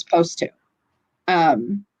when you were supposed to?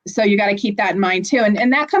 So you got to keep that in mind too.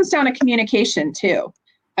 And that comes down to communication too.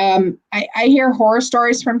 I hear horror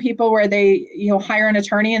stories from people where they, hire an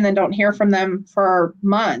attorney and then don't hear from them for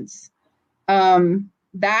months.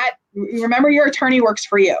 Remember, your attorney works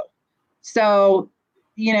for you. So,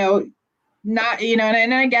 not,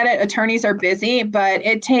 and I get it, attorneys are busy, but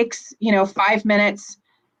it takes, 5 minutes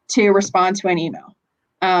to respond to an email.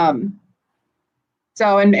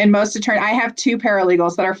 So, and most attorneys, I have 2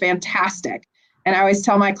 paralegals that are fantastic. And I always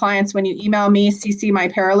tell my clients, when you email me, CC my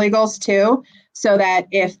paralegals too, so that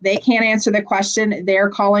if they can't answer the question, they're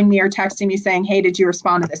calling me or texting me saying, hey, did you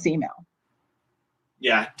respond to this email?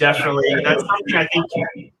 Yeah, definitely. That's something I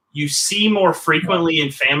think you see more frequently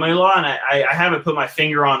in family law, and I haven't put my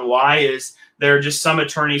finger on why. Is there are just some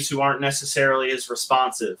attorneys who aren't necessarily as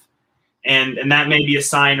responsive, and that may be a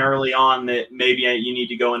sign early on that maybe you need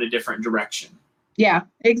to go in a different direction. Yeah,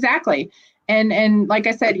 exactly. And like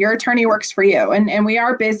I said, your attorney works for you, and we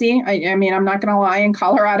are busy. I mean, I'm not going to lie. In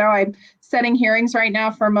Colorado, I'm setting hearings right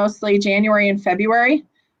now for mostly January and February,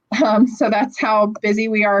 so that's how busy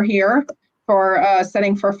we are here for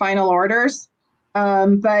setting for final orders.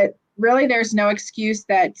 But really, there's no excuse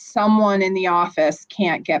that someone in the office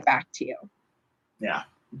can't get back to you. Yeah,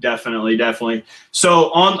 definitely.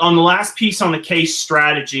 So on the last piece on the case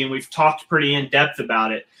strategy, and we've talked pretty in depth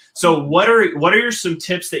about it. So what are some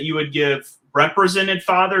tips that you would give represented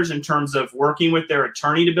fathers in terms of working with their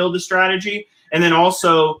attorney to build the strategy, and then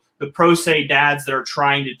also the pro se dads that are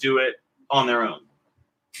trying to do it on their own?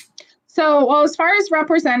 So, well, as far as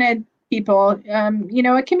represented people,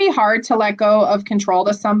 it can be hard to let go of control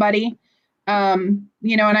to somebody, and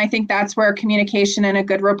I think that's where communication and a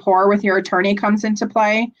good rapport with your attorney comes into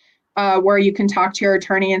play, where you can talk to your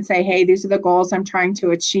attorney and say, hey, these are the goals I'm trying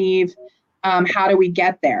to achieve. How do we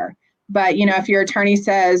get there? But, if your attorney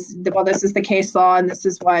says, well, this is the case law and this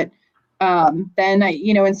is what, then,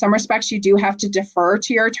 in some respects, you do have to defer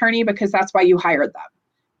to your attorney, because that's why you hired them,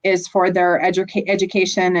 is for their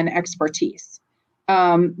education and expertise.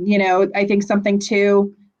 I think something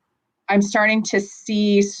too, I'm starting to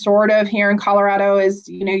see sort of here in Colorado is,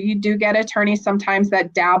 you do get attorneys sometimes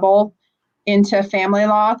that dabble into family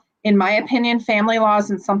law. In my opinion, family law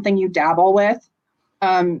isn't something you dabble with.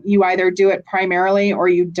 You either do it primarily or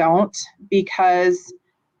you don't, because,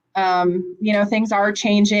 things are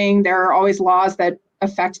changing. There are always laws that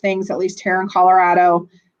affect things, at least here in Colorado.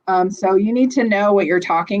 So you need to know what you're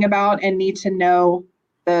talking about and need to know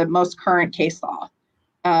the most current case law.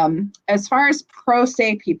 As far as pro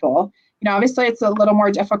se people, obviously it's a little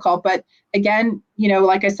more difficult, but again,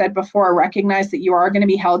 like I said before, recognize that you are going to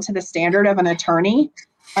be held to the standard of an attorney.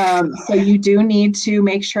 So you do need to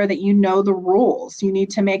make sure that you know the rules. You need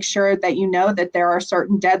to make sure that you know that there are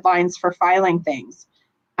certain deadlines for filing things,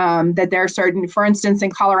 that there are certain, for instance,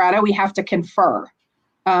 in Colorado, we have to confer.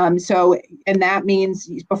 And that means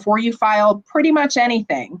before you file pretty much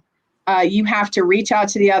anything, you have to reach out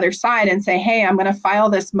to the other side and say, hey, I'm going to file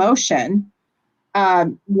this motion.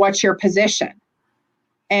 What's your position?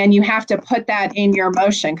 And you have to put that in your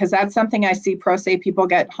motion, because that's something I see pro se people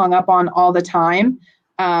get hung up on all the time.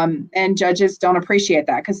 And judges don't appreciate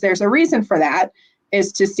that, because there's a reason for that,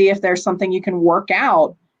 is to see if there's something you can work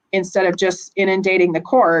out instead of just inundating the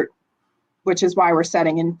court, which is why we're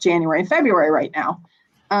setting in January and February right now.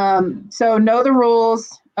 So know the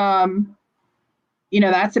rules.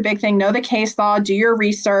 That's a big thing. Know the case law, do your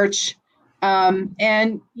research.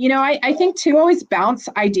 And, I think too, always bounce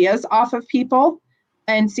ideas off of people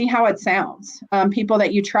and see how it sounds. People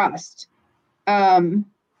that you trust.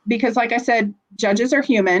 Because like I said, judges are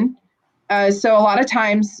human. So a lot of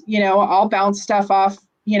times, I'll bounce stuff off,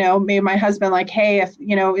 maybe my husband, like, hey, if,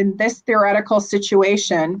 in this theoretical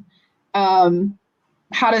situation,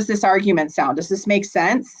 how does this argument sound? Does this make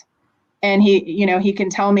sense? And he can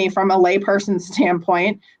tell me from a layperson's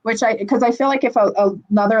standpoint, because I feel like if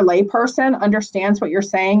another layperson understands what you're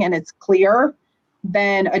saying and it's clear,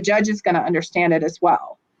 then a judge is going to understand it as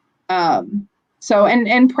well. So,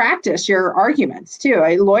 and practice your arguments too.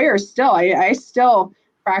 Lawyers still, I still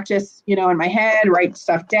practice, in my head, write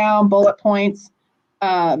stuff down, bullet points.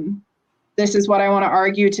 This is what I want to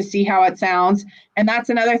argue to see how it sounds. And that's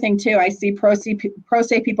another thing too. I see pro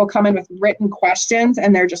se people come in with written questions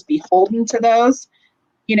and they're just beholden to those.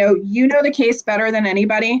 The case better than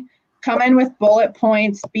anybody. Come in with bullet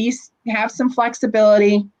points, have some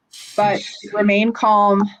flexibility, but remain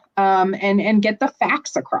calm, and get the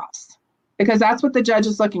facts across, because that's what the judge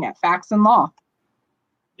is looking at, facts and law.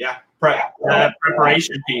 Yeah,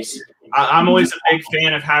 preparation piece. I'm always a big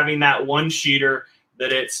fan of having that one sheeter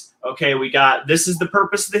that it's, okay, this is the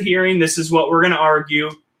purpose of the hearing. This is what we're going to argue.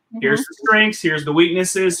 Here's the strengths. Here's the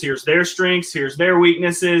weaknesses. Here's their strengths. Here's their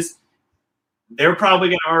weaknesses. They're probably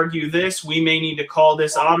going to argue this. We may need to call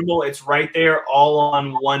this audible. It's right there, all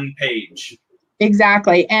on one page.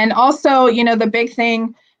 Exactly. And also, the big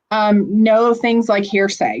thing, know things like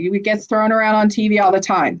hearsay. It gets thrown around on TV all the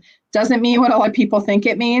time. Doesn't mean what a lot of people think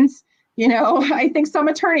it means. I think some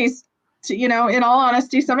attorneys, in all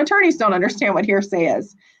honesty, some attorneys don't understand what hearsay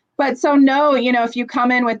is. But so if you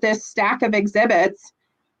come in with this stack of exhibits,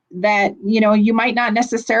 that, you might not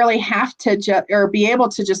necessarily have to or be able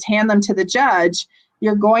to just hand them to the judge.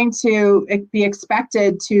 You're going to be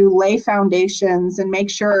expected to lay foundations and make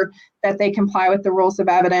sure that they comply with the rules of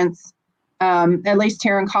evidence, at least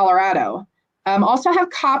here in Colorado. Also have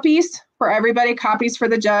copies for everybody, copies for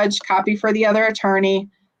the judge, copy for the other attorney.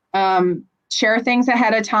 Share things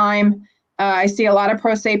ahead of time. I see a lot of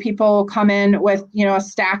pro se people come in with, a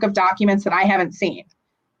stack of documents that I haven't seen.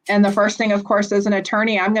 And the first thing, of course, as an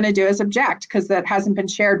attorney, I'm going to do is object because that hasn't been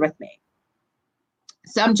shared with me.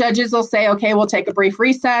 Some judges will say, okay, we'll take a brief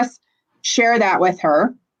recess, share that with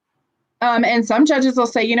her. And some judges will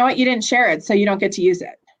say, you know what, you didn't share it, so you don't get to use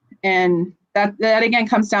it. And that again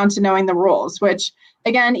comes down to knowing the rules, which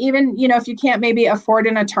again, even, if you can't maybe afford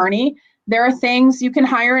an attorney, there are things you can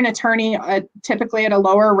hire an attorney typically at a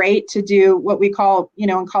lower rate to do what we call,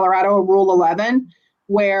 in Colorado, a Rule 11,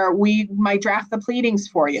 where we might draft the pleadings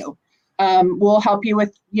for you. We'll help you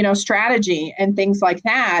with, strategy and things like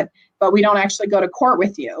that, but we don't actually go to court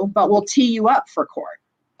with you, but we'll tee you up for court.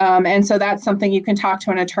 And so that's something you can talk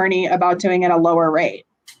to an attorney about doing at a lower rate.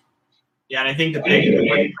 Yeah, and I think the big thing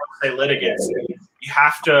for say litigants, you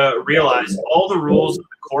have to realize all the rules of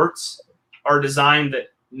the courts are designed that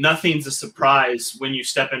nothing's a surprise when you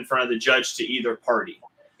step in front of the judge to either party.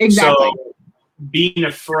 Exactly. So being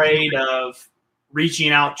afraid of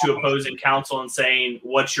reaching out to opposing counsel and saying,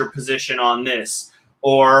 what's your position on this?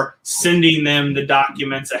 Or sending them the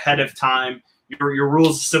documents ahead of time. Your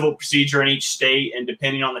rules of civil procedure in each state, and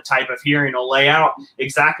depending on the type of hearing, will lay out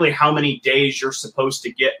exactly how many days you're supposed to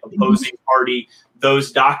get opposing party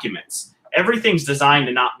those documents. Everything's designed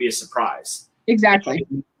to not be a surprise. Exactly.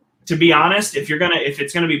 And to be honest, if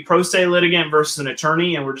it's gonna be pro se litigant versus an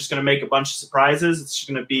attorney, and we're just gonna make a bunch of surprises, it's just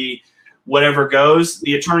gonna be whatever goes.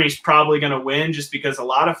 The attorney's probably gonna win, just because a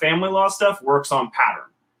lot of family law stuff works on pattern.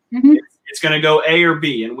 Mm-hmm. It's gonna go A or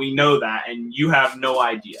B, and we know that, and you have no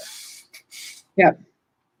idea. Yep.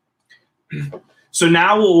 So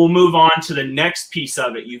now we'll move on to the next piece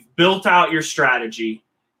of it. You've built out your strategy,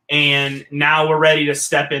 and now we're ready to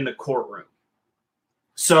step in the courtroom.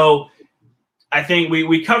 So I think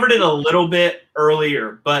we covered it a little bit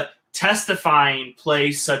earlier, but testifying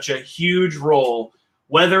plays such a huge role,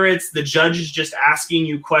 whether it's the judge is just asking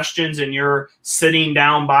you questions and you're sitting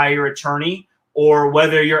down by your attorney, or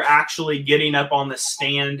whether you're actually getting up on the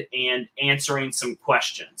stand and answering some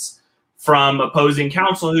questions from opposing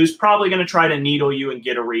counsel who's probably going to try to needle you and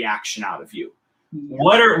get a reaction out of you. Yeah.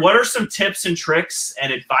 What are some tips and tricks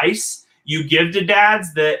and advice you give to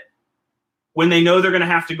dads that when they know they're going to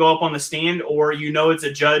have to go up on the stand, or it's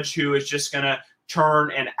a judge who is just going to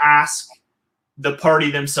turn and ask the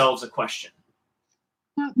party themselves a question?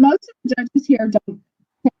 Most of the judges here don't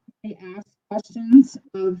typically ask questions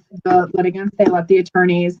of the litigants. They let the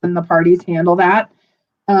attorneys and the parties handle that.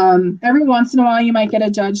 Every once in a while, you might get a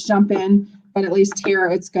judge jump in, but at least here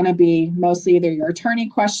it's going to be mostly either your attorney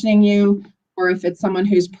questioning you, or if it's someone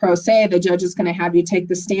who's pro se, the judge is going to have you take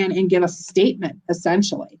the stand and give a statement,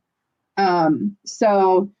 essentially.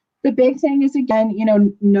 So the big thing is, again,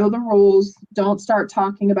 know the rules. Don't start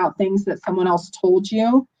talking about things that someone else told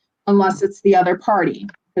you unless it's the other party,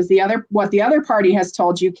 because what the other party has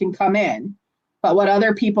told you can come in, but what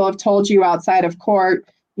other people have told you outside of court,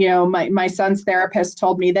 my son's therapist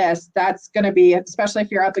told me this, that's going to be, especially if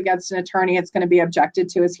you're up against an attorney, it's going to be objected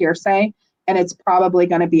to as hearsay, and it's probably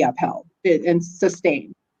going to be upheld and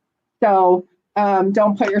sustained. So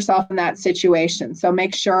don't put yourself in that situation. So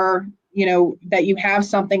make sure, that you have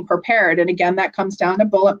something prepared. And again, that comes down to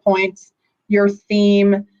bullet points, your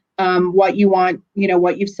theme, what you want,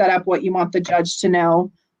 what you've set up, what you want the judge to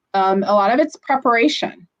know. A lot of it's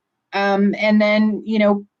preparation. And then,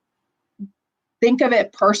 think of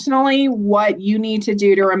it personally, what you need to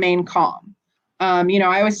do to remain calm.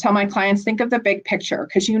 I always tell my clients, think of the big picture,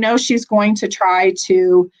 because she's going to try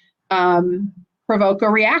to provoke a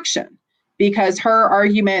reaction, because her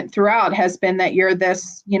argument throughout has been that you're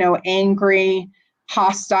this, angry,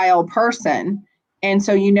 hostile person. And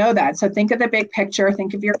so that. So think of the big picture,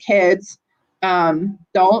 think of your kids.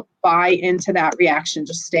 Don't buy into that reaction.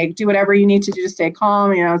 Just do whatever you need to do to stay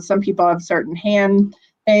calm. Some people have certain hand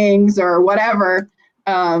things or whatever.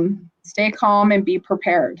 Stay calm and be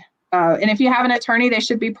prepared. And if you have an attorney, they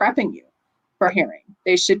should be prepping you for hearing.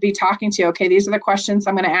 They should be talking to you. Okay, these are the questions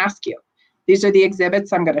I'm going to ask you. These are the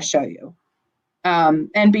exhibits I'm going to show you.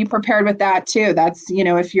 And be prepared with that too. That's,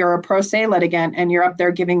 if you're a pro se litigant and you're up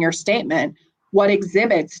there giving your statement, what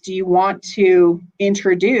exhibits do you want to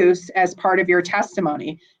introduce as part of your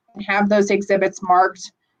testimony? And have those exhibits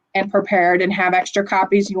marked and prepared, and have extra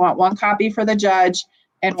copies. You want one copy for the judge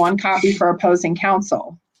and one copy for opposing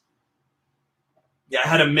counsel. Yeah, I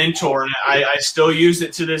had a mentor, and I still use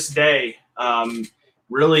it to this day,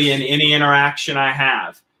 really in any interaction I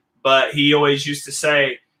have. But he always used to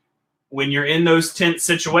say, when you're in those tense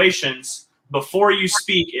situations, before you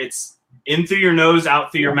speak, it's in through your nose,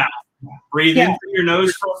 out through your mouth. Breathe in through your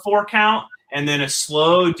nose for a 4 count, and then a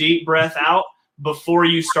slow, deep breath out before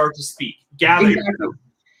you start to speak. Gather.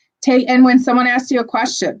 Exactly. And when someone asks you a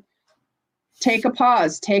question, take a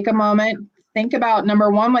pause, take a moment, think about,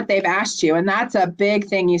 number one, what they've asked you. And that's a big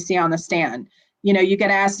thing you see on the stand. You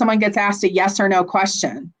know, someone gets asked a yes or no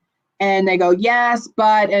question, and they go, yes,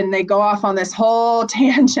 but, and they go off on this whole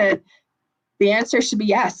tangent. The answer should be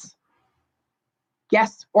yes.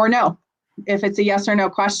 Yes or no, if it's a yes or no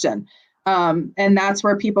question. And that's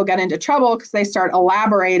where people get into trouble, because they start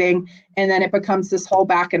elaborating, and then it becomes this whole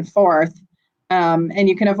back and forth. And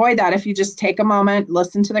you can avoid that if you just take a moment,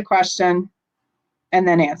 listen to the question, and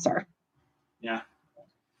then answer. Yeah.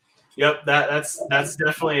 Yep. That's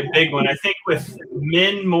definitely a big one. I think with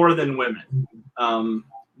men more than women,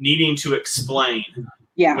 needing to explain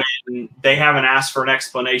when they haven't asked for an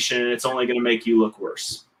explanation, and it's only going to make you look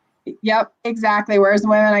worse. Yep, exactly. Whereas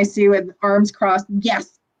women I see with arms crossed,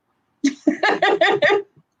 yes.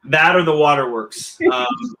 That or the waterworks.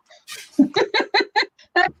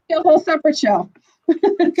 That's a whole separate show.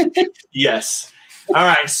 Yes. All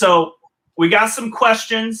right. So we got some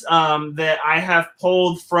questions that I have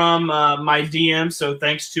pulled from my DM. So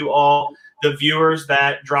thanks to all the viewers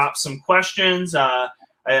that dropped some questions.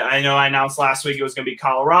 I know I announced last week it was going to be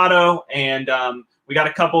Colorado, and we got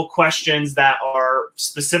a couple questions that are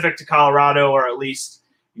specific to Colorado, or at least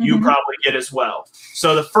you probably get as well.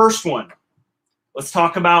 So the first one, let's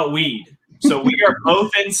talk about weed. So we are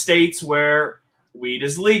both in states where weed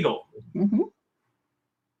is legal. Mm-hmm.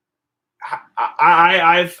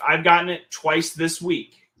 I've gotten it twice this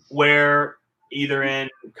week, where either in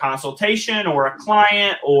consultation or a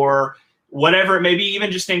client or whatever it may be, even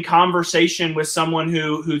just in conversation with someone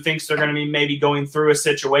who thinks they're going to be maybe going through a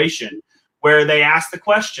situation, where they ask the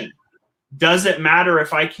question, does it matter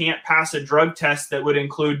if I can't pass a drug test that would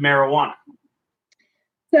include marijuana?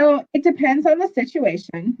 So it depends on the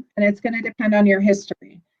situation, and it's going to depend on your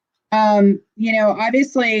history.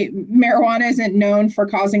 Obviously marijuana isn't known for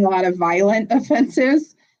causing a lot of violent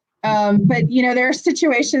offenses. But there are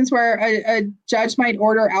situations where a judge might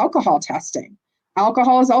order alcohol testing.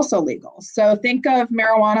 Alcohol is also legal. So think of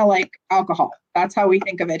marijuana like alcohol. That's how we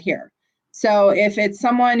think of it here. So if it's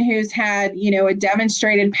someone who's had, a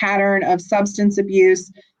demonstrated pattern of substance abuse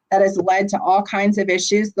that has led to all kinds of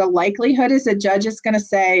issues, the likelihood is a judge is going to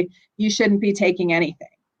say you shouldn't be taking anything.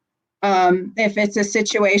 If it's a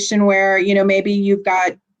situation where, maybe you've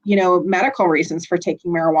got, medical reasons for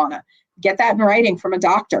taking marijuana, get that in writing from a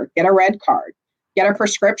doctor, get a red card, get a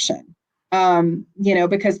prescription,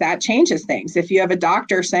 because that changes things. If you have a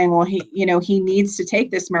doctor saying, well, he needs to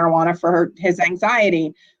take this marijuana for his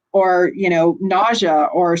anxiety or, nausea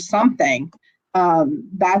or something,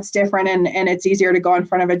 that's different. And it's easier to go in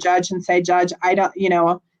front of a judge and say, Judge, I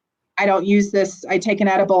don't use this. I take an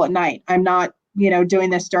edible at night. I'm not, doing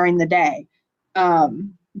this during the day.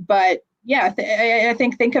 But yeah, I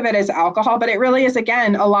think of it as alcohol, but it really is,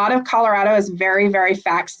 again, a lot of Colorado is very, very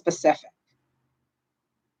fact specific.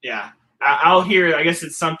 Yeah. I'll hear, I guess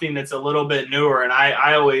it's something that's a little bit newer. And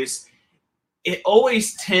it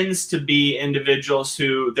always tends to be individuals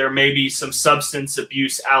who there may be some substance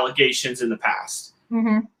abuse allegations in the past.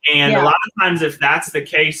 Mm-hmm. And a lot of times, if that's the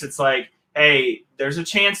case, it's like, hey, there's a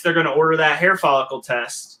chance they're going to order that hair follicle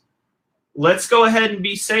test. Let's go ahead and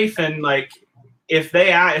be safe. And like, if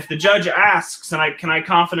the judge asks, and can I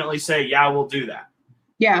confidently say, yeah, we'll do that.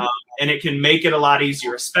 Yeah. And it can make it a lot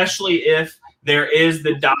easier, especially if there is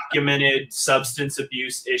the documented substance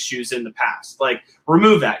abuse issues in the past. Like,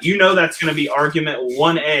 remove that. That's going to be argument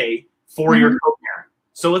 1A for your co-parent.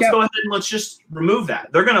 So let's go ahead and let's just remove that.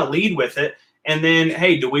 They're going to lead with it. And then,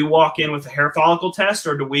 hey, do we walk in with a hair follicle test,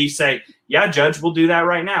 or do we say, yeah, Judge, we'll do that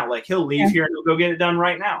right now? Like, he'll leave here and he'll go get it done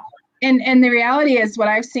right now. And the reality is, what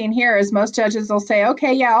I've seen here is most judges will say,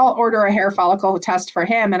 okay, yeah, I'll order a hair follicle test for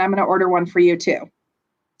him, and I'm going to order one for you too.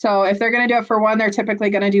 So if they're going to do it for one, they're typically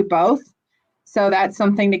going to do both. So that's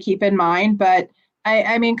something to keep in mind. But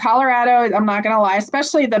I mean, Colorado, I'm not going to lie,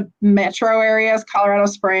 especially the metro areas, Colorado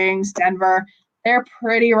Springs, Denver, they're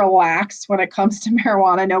pretty relaxed when it comes to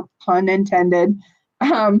marijuana, no pun intended.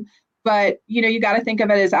 But, you got to think of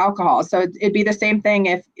it as alcohol. So it'd be the same thing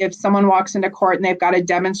if someone walks into court and they've got a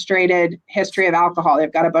demonstrated history of alcohol,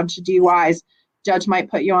 they've got a bunch of DUIs, judge might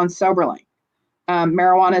put you on SoberLink.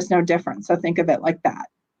 Marijuana is no different. So think of it like that.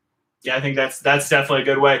 Yeah, I think that's definitely a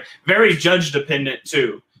good way. Very judge dependent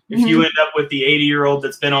too. If you end up with the 80-year-old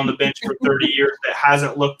that's been on the bench for 30 years that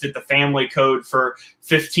hasn't looked at the family code for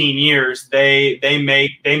 15 years, they may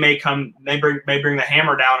bring the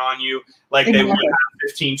hammer down on you like they would have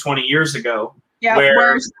 15, 20 years ago. Yeah,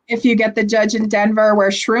 whereas if you get the judge in Denver where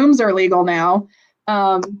shrooms are legal now,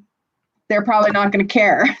 they're probably not going to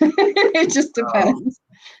care. It just depends.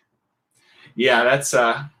 Yeah, that's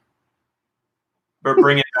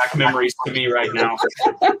bringing back memories to me right now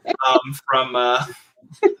from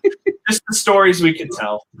just the stories we can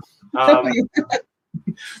tell.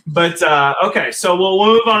 But okay, so we'll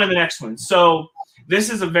move on to the next one. So this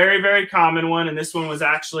is a very, very common one, and this one was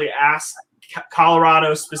actually asked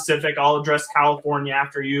Colorado specific. I'll address California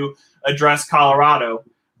after you address Colorado.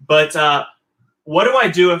 But what do I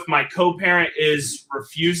do if my co-parent is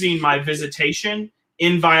refusing my visitation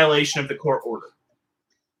in violation of the court order?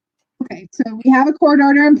 Okay, so we have a court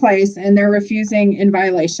order in place and they're refusing in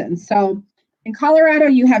violation. So in Colorado,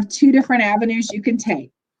 you have two different avenues you can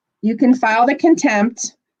take. You can file the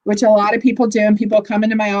contempt, which a lot of people do, and people come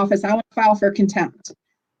into my office, I want to file for contempt.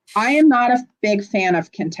 I am not a big fan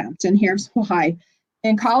of contempt, and here's why.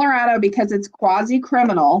 In Colorado, because it's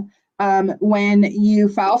quasi-criminal, when you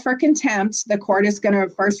file for contempt, the court is going to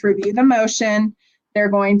first review the motion. They're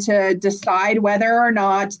going to decide whether or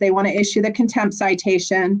not they want to issue the contempt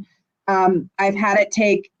citation. I've had it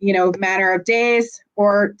take, a matter of days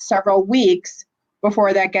or several weeks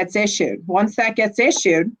before that gets issued. Once that gets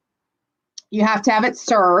issued, you have to have it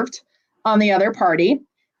served on the other party.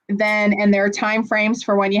 Then, and there are time frames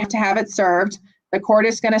for when you have to have it served. The court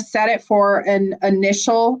is going to set it for an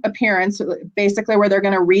initial appearance, basically where they're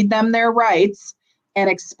going to read them their rights and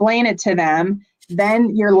explain it to them.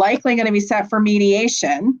 Then you're likely going to be set for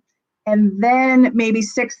mediation. And then maybe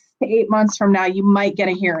 6 to 8 months from now, you might get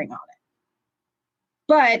a hearing on it.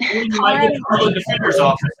 But you might get the public defender's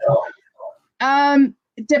office.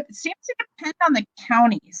 It seems to depend on the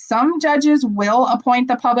county. Some judges will appoint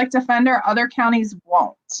the public defender, other counties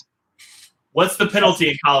won't. What's the penalty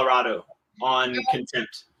in Colorado on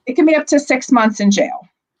contempt? It can be up to 6 months in jail.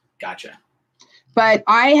 Gotcha. But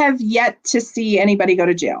I have yet to see anybody go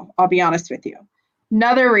to jail, I'll be honest with you.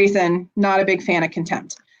 Another reason, not a big fan of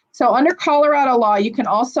contempt. So under Colorado law, you can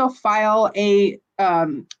also file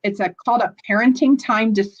called a parenting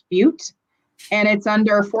time dispute. And it's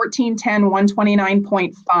under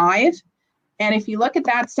 1410-129.5. And if you look at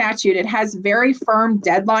that statute, it has very firm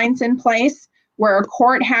deadlines in place where a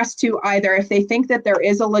court has to either, if they think that there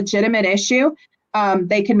is a legitimate issue,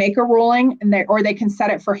 they can make a ruling or they can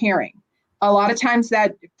set it for hearing. A lot of times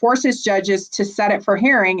that forces judges to set it for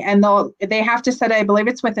hearing, and they have to set it, I believe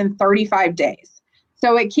it's within 35 days.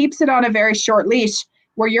 So it keeps it on a very short leash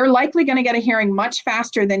where you're likely going to get a hearing much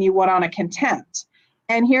faster than you would on a contempt.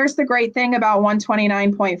 And here's the great thing about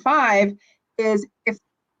 129.5 is if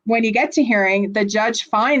when you get to hearing, the judge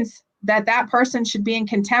finds that that person should be in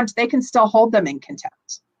contempt, they can still hold them in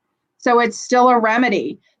contempt. So it's still a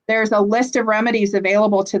remedy. There's a list of remedies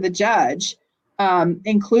available to the judge,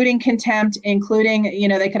 including contempt, including,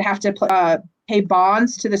 they could have to pay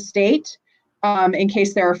bonds to the state in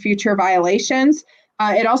case there are future violations.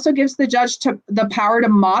 It also gives the judge the power to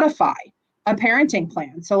modify a parenting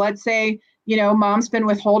plan. So let's say, mom's been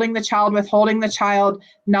withholding the child,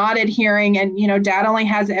 not adhering, and, dad only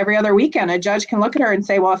has every other weekend. A judge can look at her and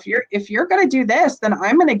say, well, if you're going to do this, then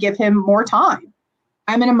I'm going to give him more time.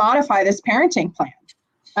 I'm going to modify this parenting plan.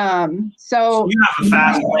 So you have a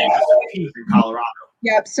fast plan in Colorado.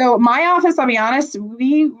 Yep. So my office, I'll be honest,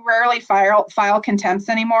 we rarely file contempts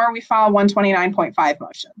anymore. We file 129.5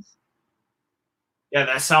 motions. Yeah,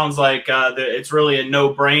 that sounds like it's really a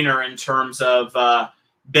no-brainer in terms of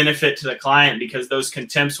benefit to the client, because those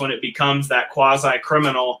contempts, when it becomes that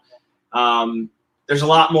quasi-criminal, there's a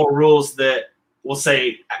lot more rules that we'll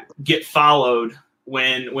say get followed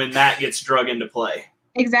when that gets drug into play.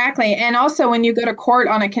 Exactly. And also when you go to court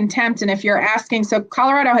on a contempt, and if you're asking, so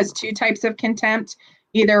Colorado has two types of contempt,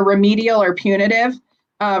 either remedial or punitive.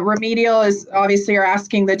 Remedial is obviously you're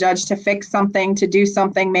asking the judge to fix something, to do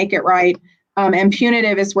something, make it right. And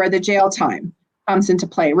punitive is where the jail time comes into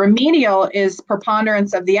play. Remedial is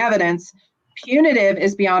preponderance of the evidence. Punitive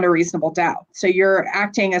is beyond a reasonable doubt. So you're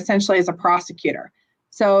acting essentially as a prosecutor.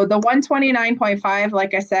 So the 129.5,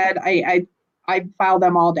 like I said, I file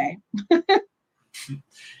them all day.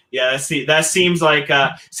 Yeah, that seems like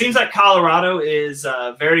Colorado is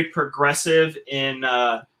very progressive in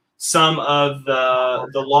some of the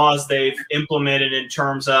laws they've implemented in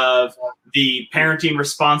terms of the parenting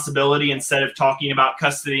responsibility. Instead of talking about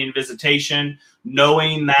custody and visitation,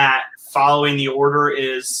 knowing that following the order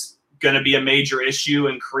is going to be a major issue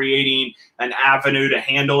and creating an avenue to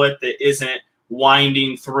handle it that isn't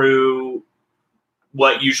winding through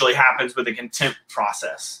what usually happens with a contempt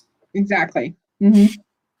process. Exactly. Mm-hmm.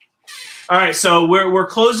 All right, so we're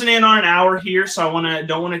closing in on an hour here, so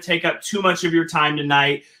don't want to take up too much of your time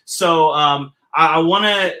tonight. So I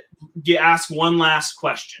want to ask one last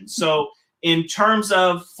question. So in terms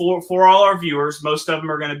of for all our viewers, most of them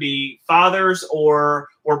are going to be fathers or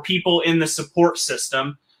people in the support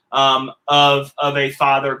system of a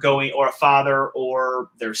father or a father or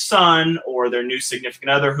their son or their new significant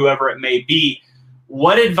other, whoever it may be.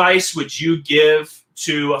 What advice would you give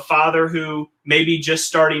to a father who may be just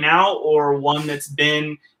starting out or one that's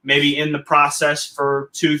been maybe in the process for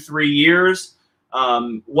 2-3 years?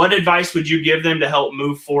 What advice would you give them to help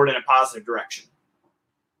move forward in a positive direction?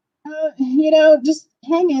 Just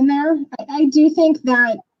hang in there. I do think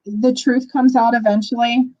that the truth comes out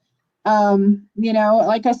eventually.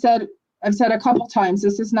 Like I've said a couple times,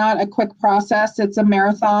 this is not a quick process. It's a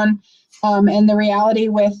marathon. And the reality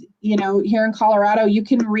with, here in Colorado, you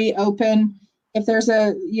can reopen if there's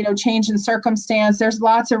a, change in circumstance. There's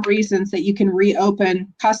lots of reasons that you can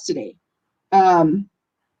reopen custody,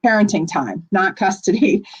 parenting time, not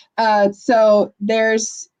custody. So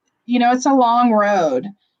there's, it's a long road.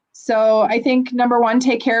 So I think number one,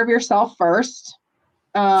 take care of yourself first,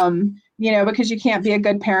 because you can't be a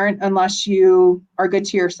good parent unless you are good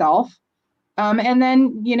to yourself. And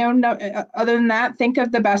then, other than that, think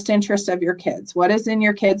of the best interest of your kids. What is in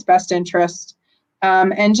your kids' best interest?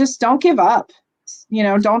 And just don't give up.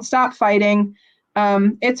 Don't stop fighting.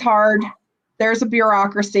 It's hard. There's a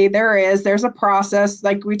bureaucracy. There's a process.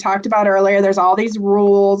 Like we talked about earlier, there's all these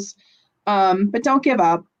rules, but don't give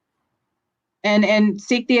up. And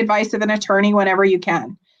seek the advice of an attorney whenever you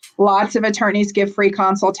can. Lots of attorneys give free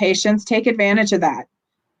consultations. Take advantage of that.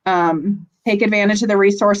 Take advantage of the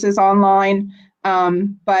resources online.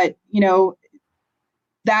 But,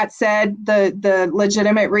 that said, the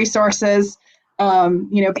legitimate resources,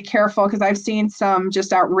 be careful, because I've seen some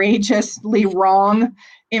just outrageously wrong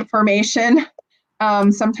information,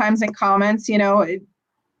 sometimes in comments.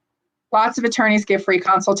 Lots of attorneys give free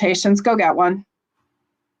consultations. Go get one.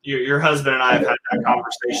 Your husband and I have had that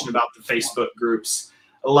conversation about the Facebook groups.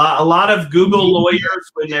 A lot of Google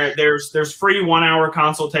lawyers, when there's free 1-hour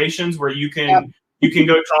consultations where you can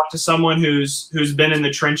go talk to someone who's been in the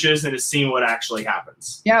trenches and has seen what actually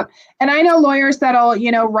happens. Yep. And I know lawyers that'll,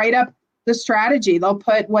 write up the strategy. They'll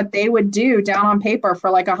put what they would do down on paper for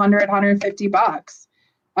like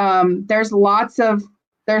 $100-$150. There's lots of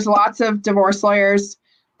divorce lawyers.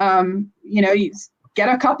 You get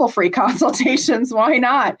a couple free consultations. Why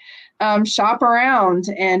not? Shop around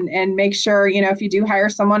and make sure, if you do hire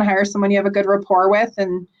someone you have a good rapport with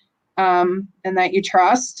and that you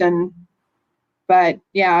trust. But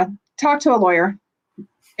yeah, talk to a lawyer.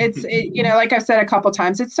 It's, like I've said a couple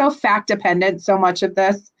times, it's so fact dependent, so much of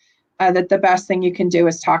this, that the best thing you can do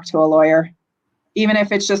is talk to a lawyer, even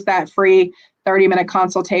if it's just that free 30-minute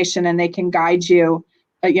consultation, and they can guide you,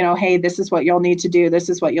 hey, this is what you'll need to do. This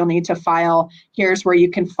is what you'll need to file. Here's where you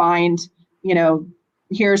can find,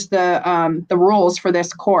 here's the rules for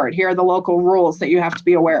this court. Here are the local rules that you have to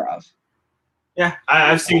be aware of. Yeah,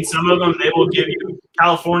 I've seen some of them. They will give you,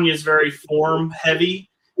 California is very form heavy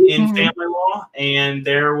in family law, and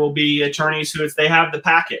there will be attorneys they have the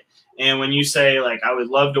packet. And when you say, like, I would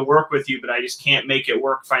love to work with you, but I just can't make it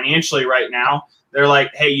work financially right now, they're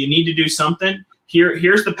like, hey, you need to do something.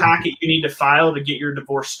 Here's the packet you need to file to get your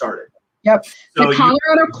divorce started. Yep. So the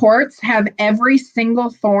Colorado courts have every single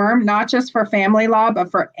form, not just for family law,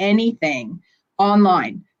 but for anything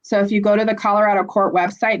online. So if you go to the Colorado court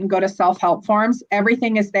website and go to self-help forms,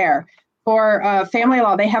 everything is there. For family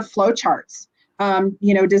law, they have flow charts. Do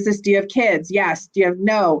you have kids? Yes. Do you have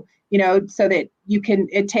no? So that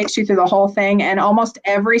it takes you through the whole thing. And almost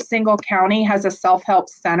every single county has a self-help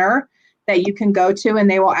center that you can go to, and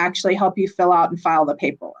they will actually help you fill out and file the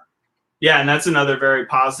paperwork. Yeah, and that's another very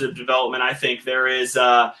positive development. I think there is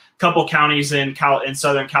a couple counties in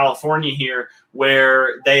Southern California here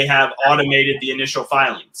where they have automated the initial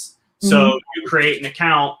filings. So you create an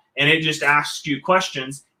account, and it just asks you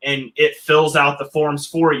questions, and it fills out the forms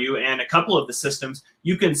for you. And a couple of the systems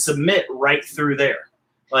you can submit right through there.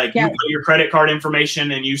 Like you put your credit card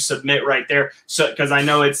information and you submit right there. So, because I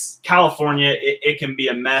know it's California, it can be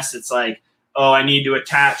a mess. It's like, oh, I need to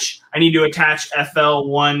attach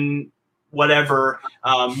FL1 whatever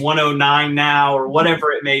 109 now, or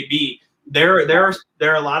whatever it may be. There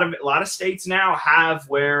are a lot of states now have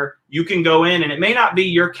where you can go in, and it may not be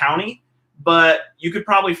your county, but you could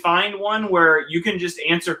probably find one where you can just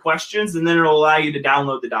answer questions, and then it'll allow you to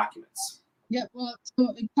download the documents. Yeah, well,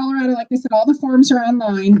 so in Colorado, like I said, all the forms are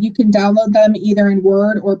online. You can download them either in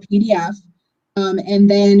Word or PDF. And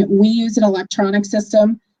then we use an electronic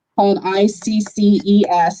system called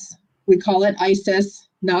ICCES. We call it ISIS,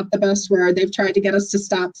 not the best word. They've tried to get us to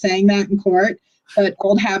stop saying that in court, but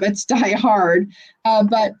old habits die hard.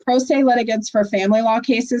 But pro se litigants for family law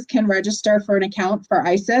cases can register for an account for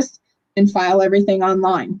ISIS and file everything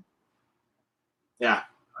online. Yeah.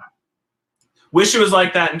 Wish it was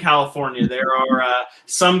like that in California. There are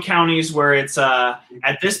some counties where it's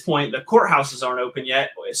at this point the courthouses aren't open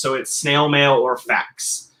yet, so it's snail mail or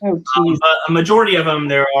fax. Oh, geez. But a majority of them,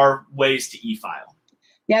 there are ways to e-file.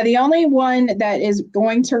 Yeah, the only one that is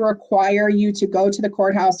going to require you to go to the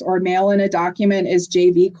courthouse or mail in a document is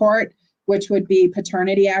JV court, which would be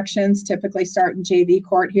paternity actions, typically start in JV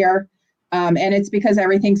court here. And it's because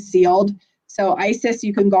everything's sealed. So ISIS,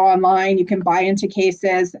 you can go online, you can buy into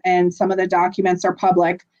cases, and some of the documents are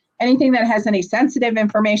public. Anything that has any sensitive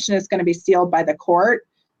information is going to be sealed by the court.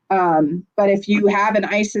 But if you have an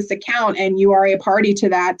ISIS account and you are a party to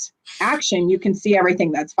that action, you can see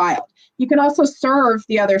everything that's filed. You can also serve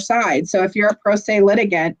the other side. So if you're a pro se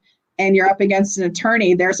litigant and you're up against an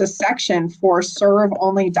attorney, there's a section for serve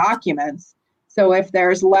only documents. So if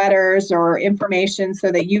there's letters or information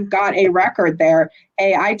so that you've got a record there,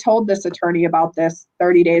 hey, I told this attorney about this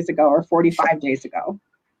 30 days ago or 45 days ago.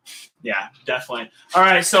 Yeah, definitely. All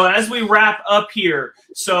right, so as we wrap up here,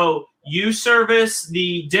 so you service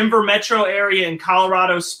the Denver metro area in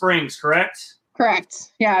Colorado Springs, correct?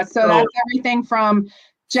 Correct. Yeah, so that's everything from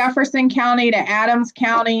Jefferson County to Adams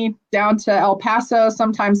County down to El Paso,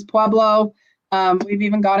 sometimes Pueblo. We've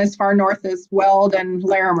even gone as far north as Weld and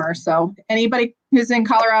Larimer. So anybody who's in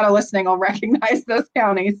Colorado listening will recognize those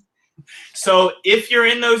counties. So if you're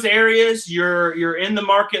in those areas, you're in the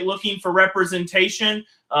market looking for representation,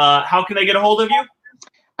 how can they get a hold of you?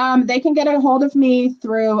 They can get a hold of me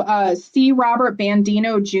through C. Robert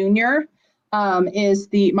Bandino Jr. Is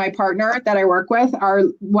my partner that I work with. Our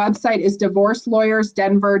website is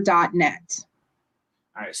divorcelawyersdenver.net.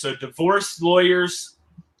 All right, so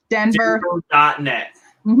divorcelawyersdenver.net.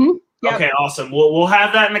 Mm-hmm. Yep. Okay, awesome. We'll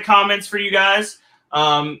have that in the comments for you guys.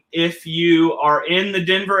 If you are in the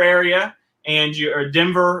Denver area and you're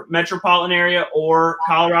Denver metropolitan area or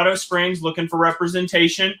Colorado Springs looking for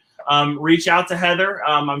representation, reach out to Heather.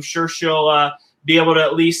 I'm sure she'll be able to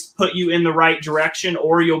at least put you in the right direction,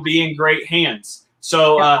 or you'll be in great hands.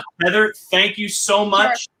 So, Heather, thank you so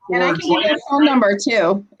much. Sure. And I can give you a phone number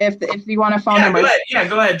too, if you want a phone number. Go ahead. Yeah,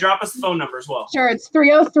 go ahead. Drop us the phone number as well. Sure, it's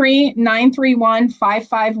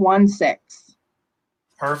 303-931-5516.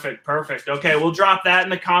 Perfect. Okay, we'll drop that in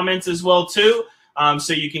the comments as well too,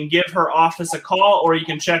 so you can give her office a call, or you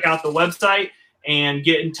can check out the website and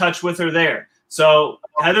get in touch with her there. So,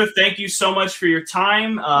 Heather, thank you so much for your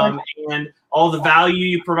time and all the value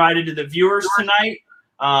you provided to the viewers tonight.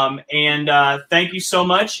 And thank you so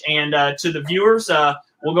much. And to the viewers,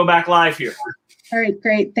 we'll go back live here. All right,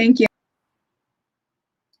 great. Thank you.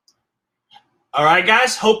 All right,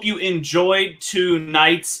 guys. Hope you enjoyed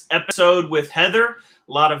tonight's episode with Heather.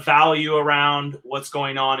 A lot of value around what's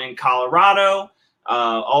going on in Colorado.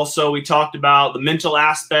 Also, we talked about the mental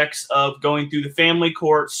aspects of going through the family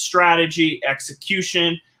court, strategy,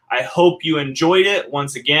 execution. I hope you enjoyed it.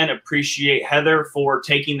 Once again, appreciate Heather for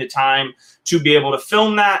taking the time to be able to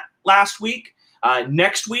film that last week.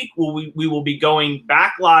 Next week, we will be going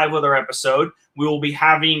back live with our episode. We will be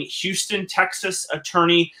having Houston, Texas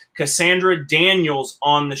attorney Cassandra Daniels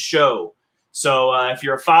on the show. So if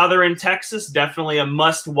you're a father in Texas, definitely a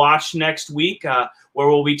must watch next week, where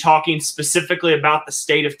we'll be talking specifically about the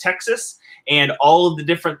state of Texas and all of the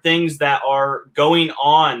different things that are going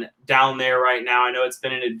on down there right now. I know it's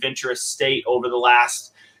been an adventurous state over the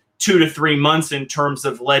last 2 to 3 months in terms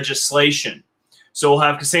of legislation. So we'll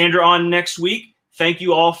have Cassandra on next week. Thank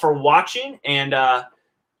you all for watching, and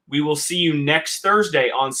we will see you next Thursday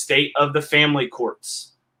on State of the Family Courts.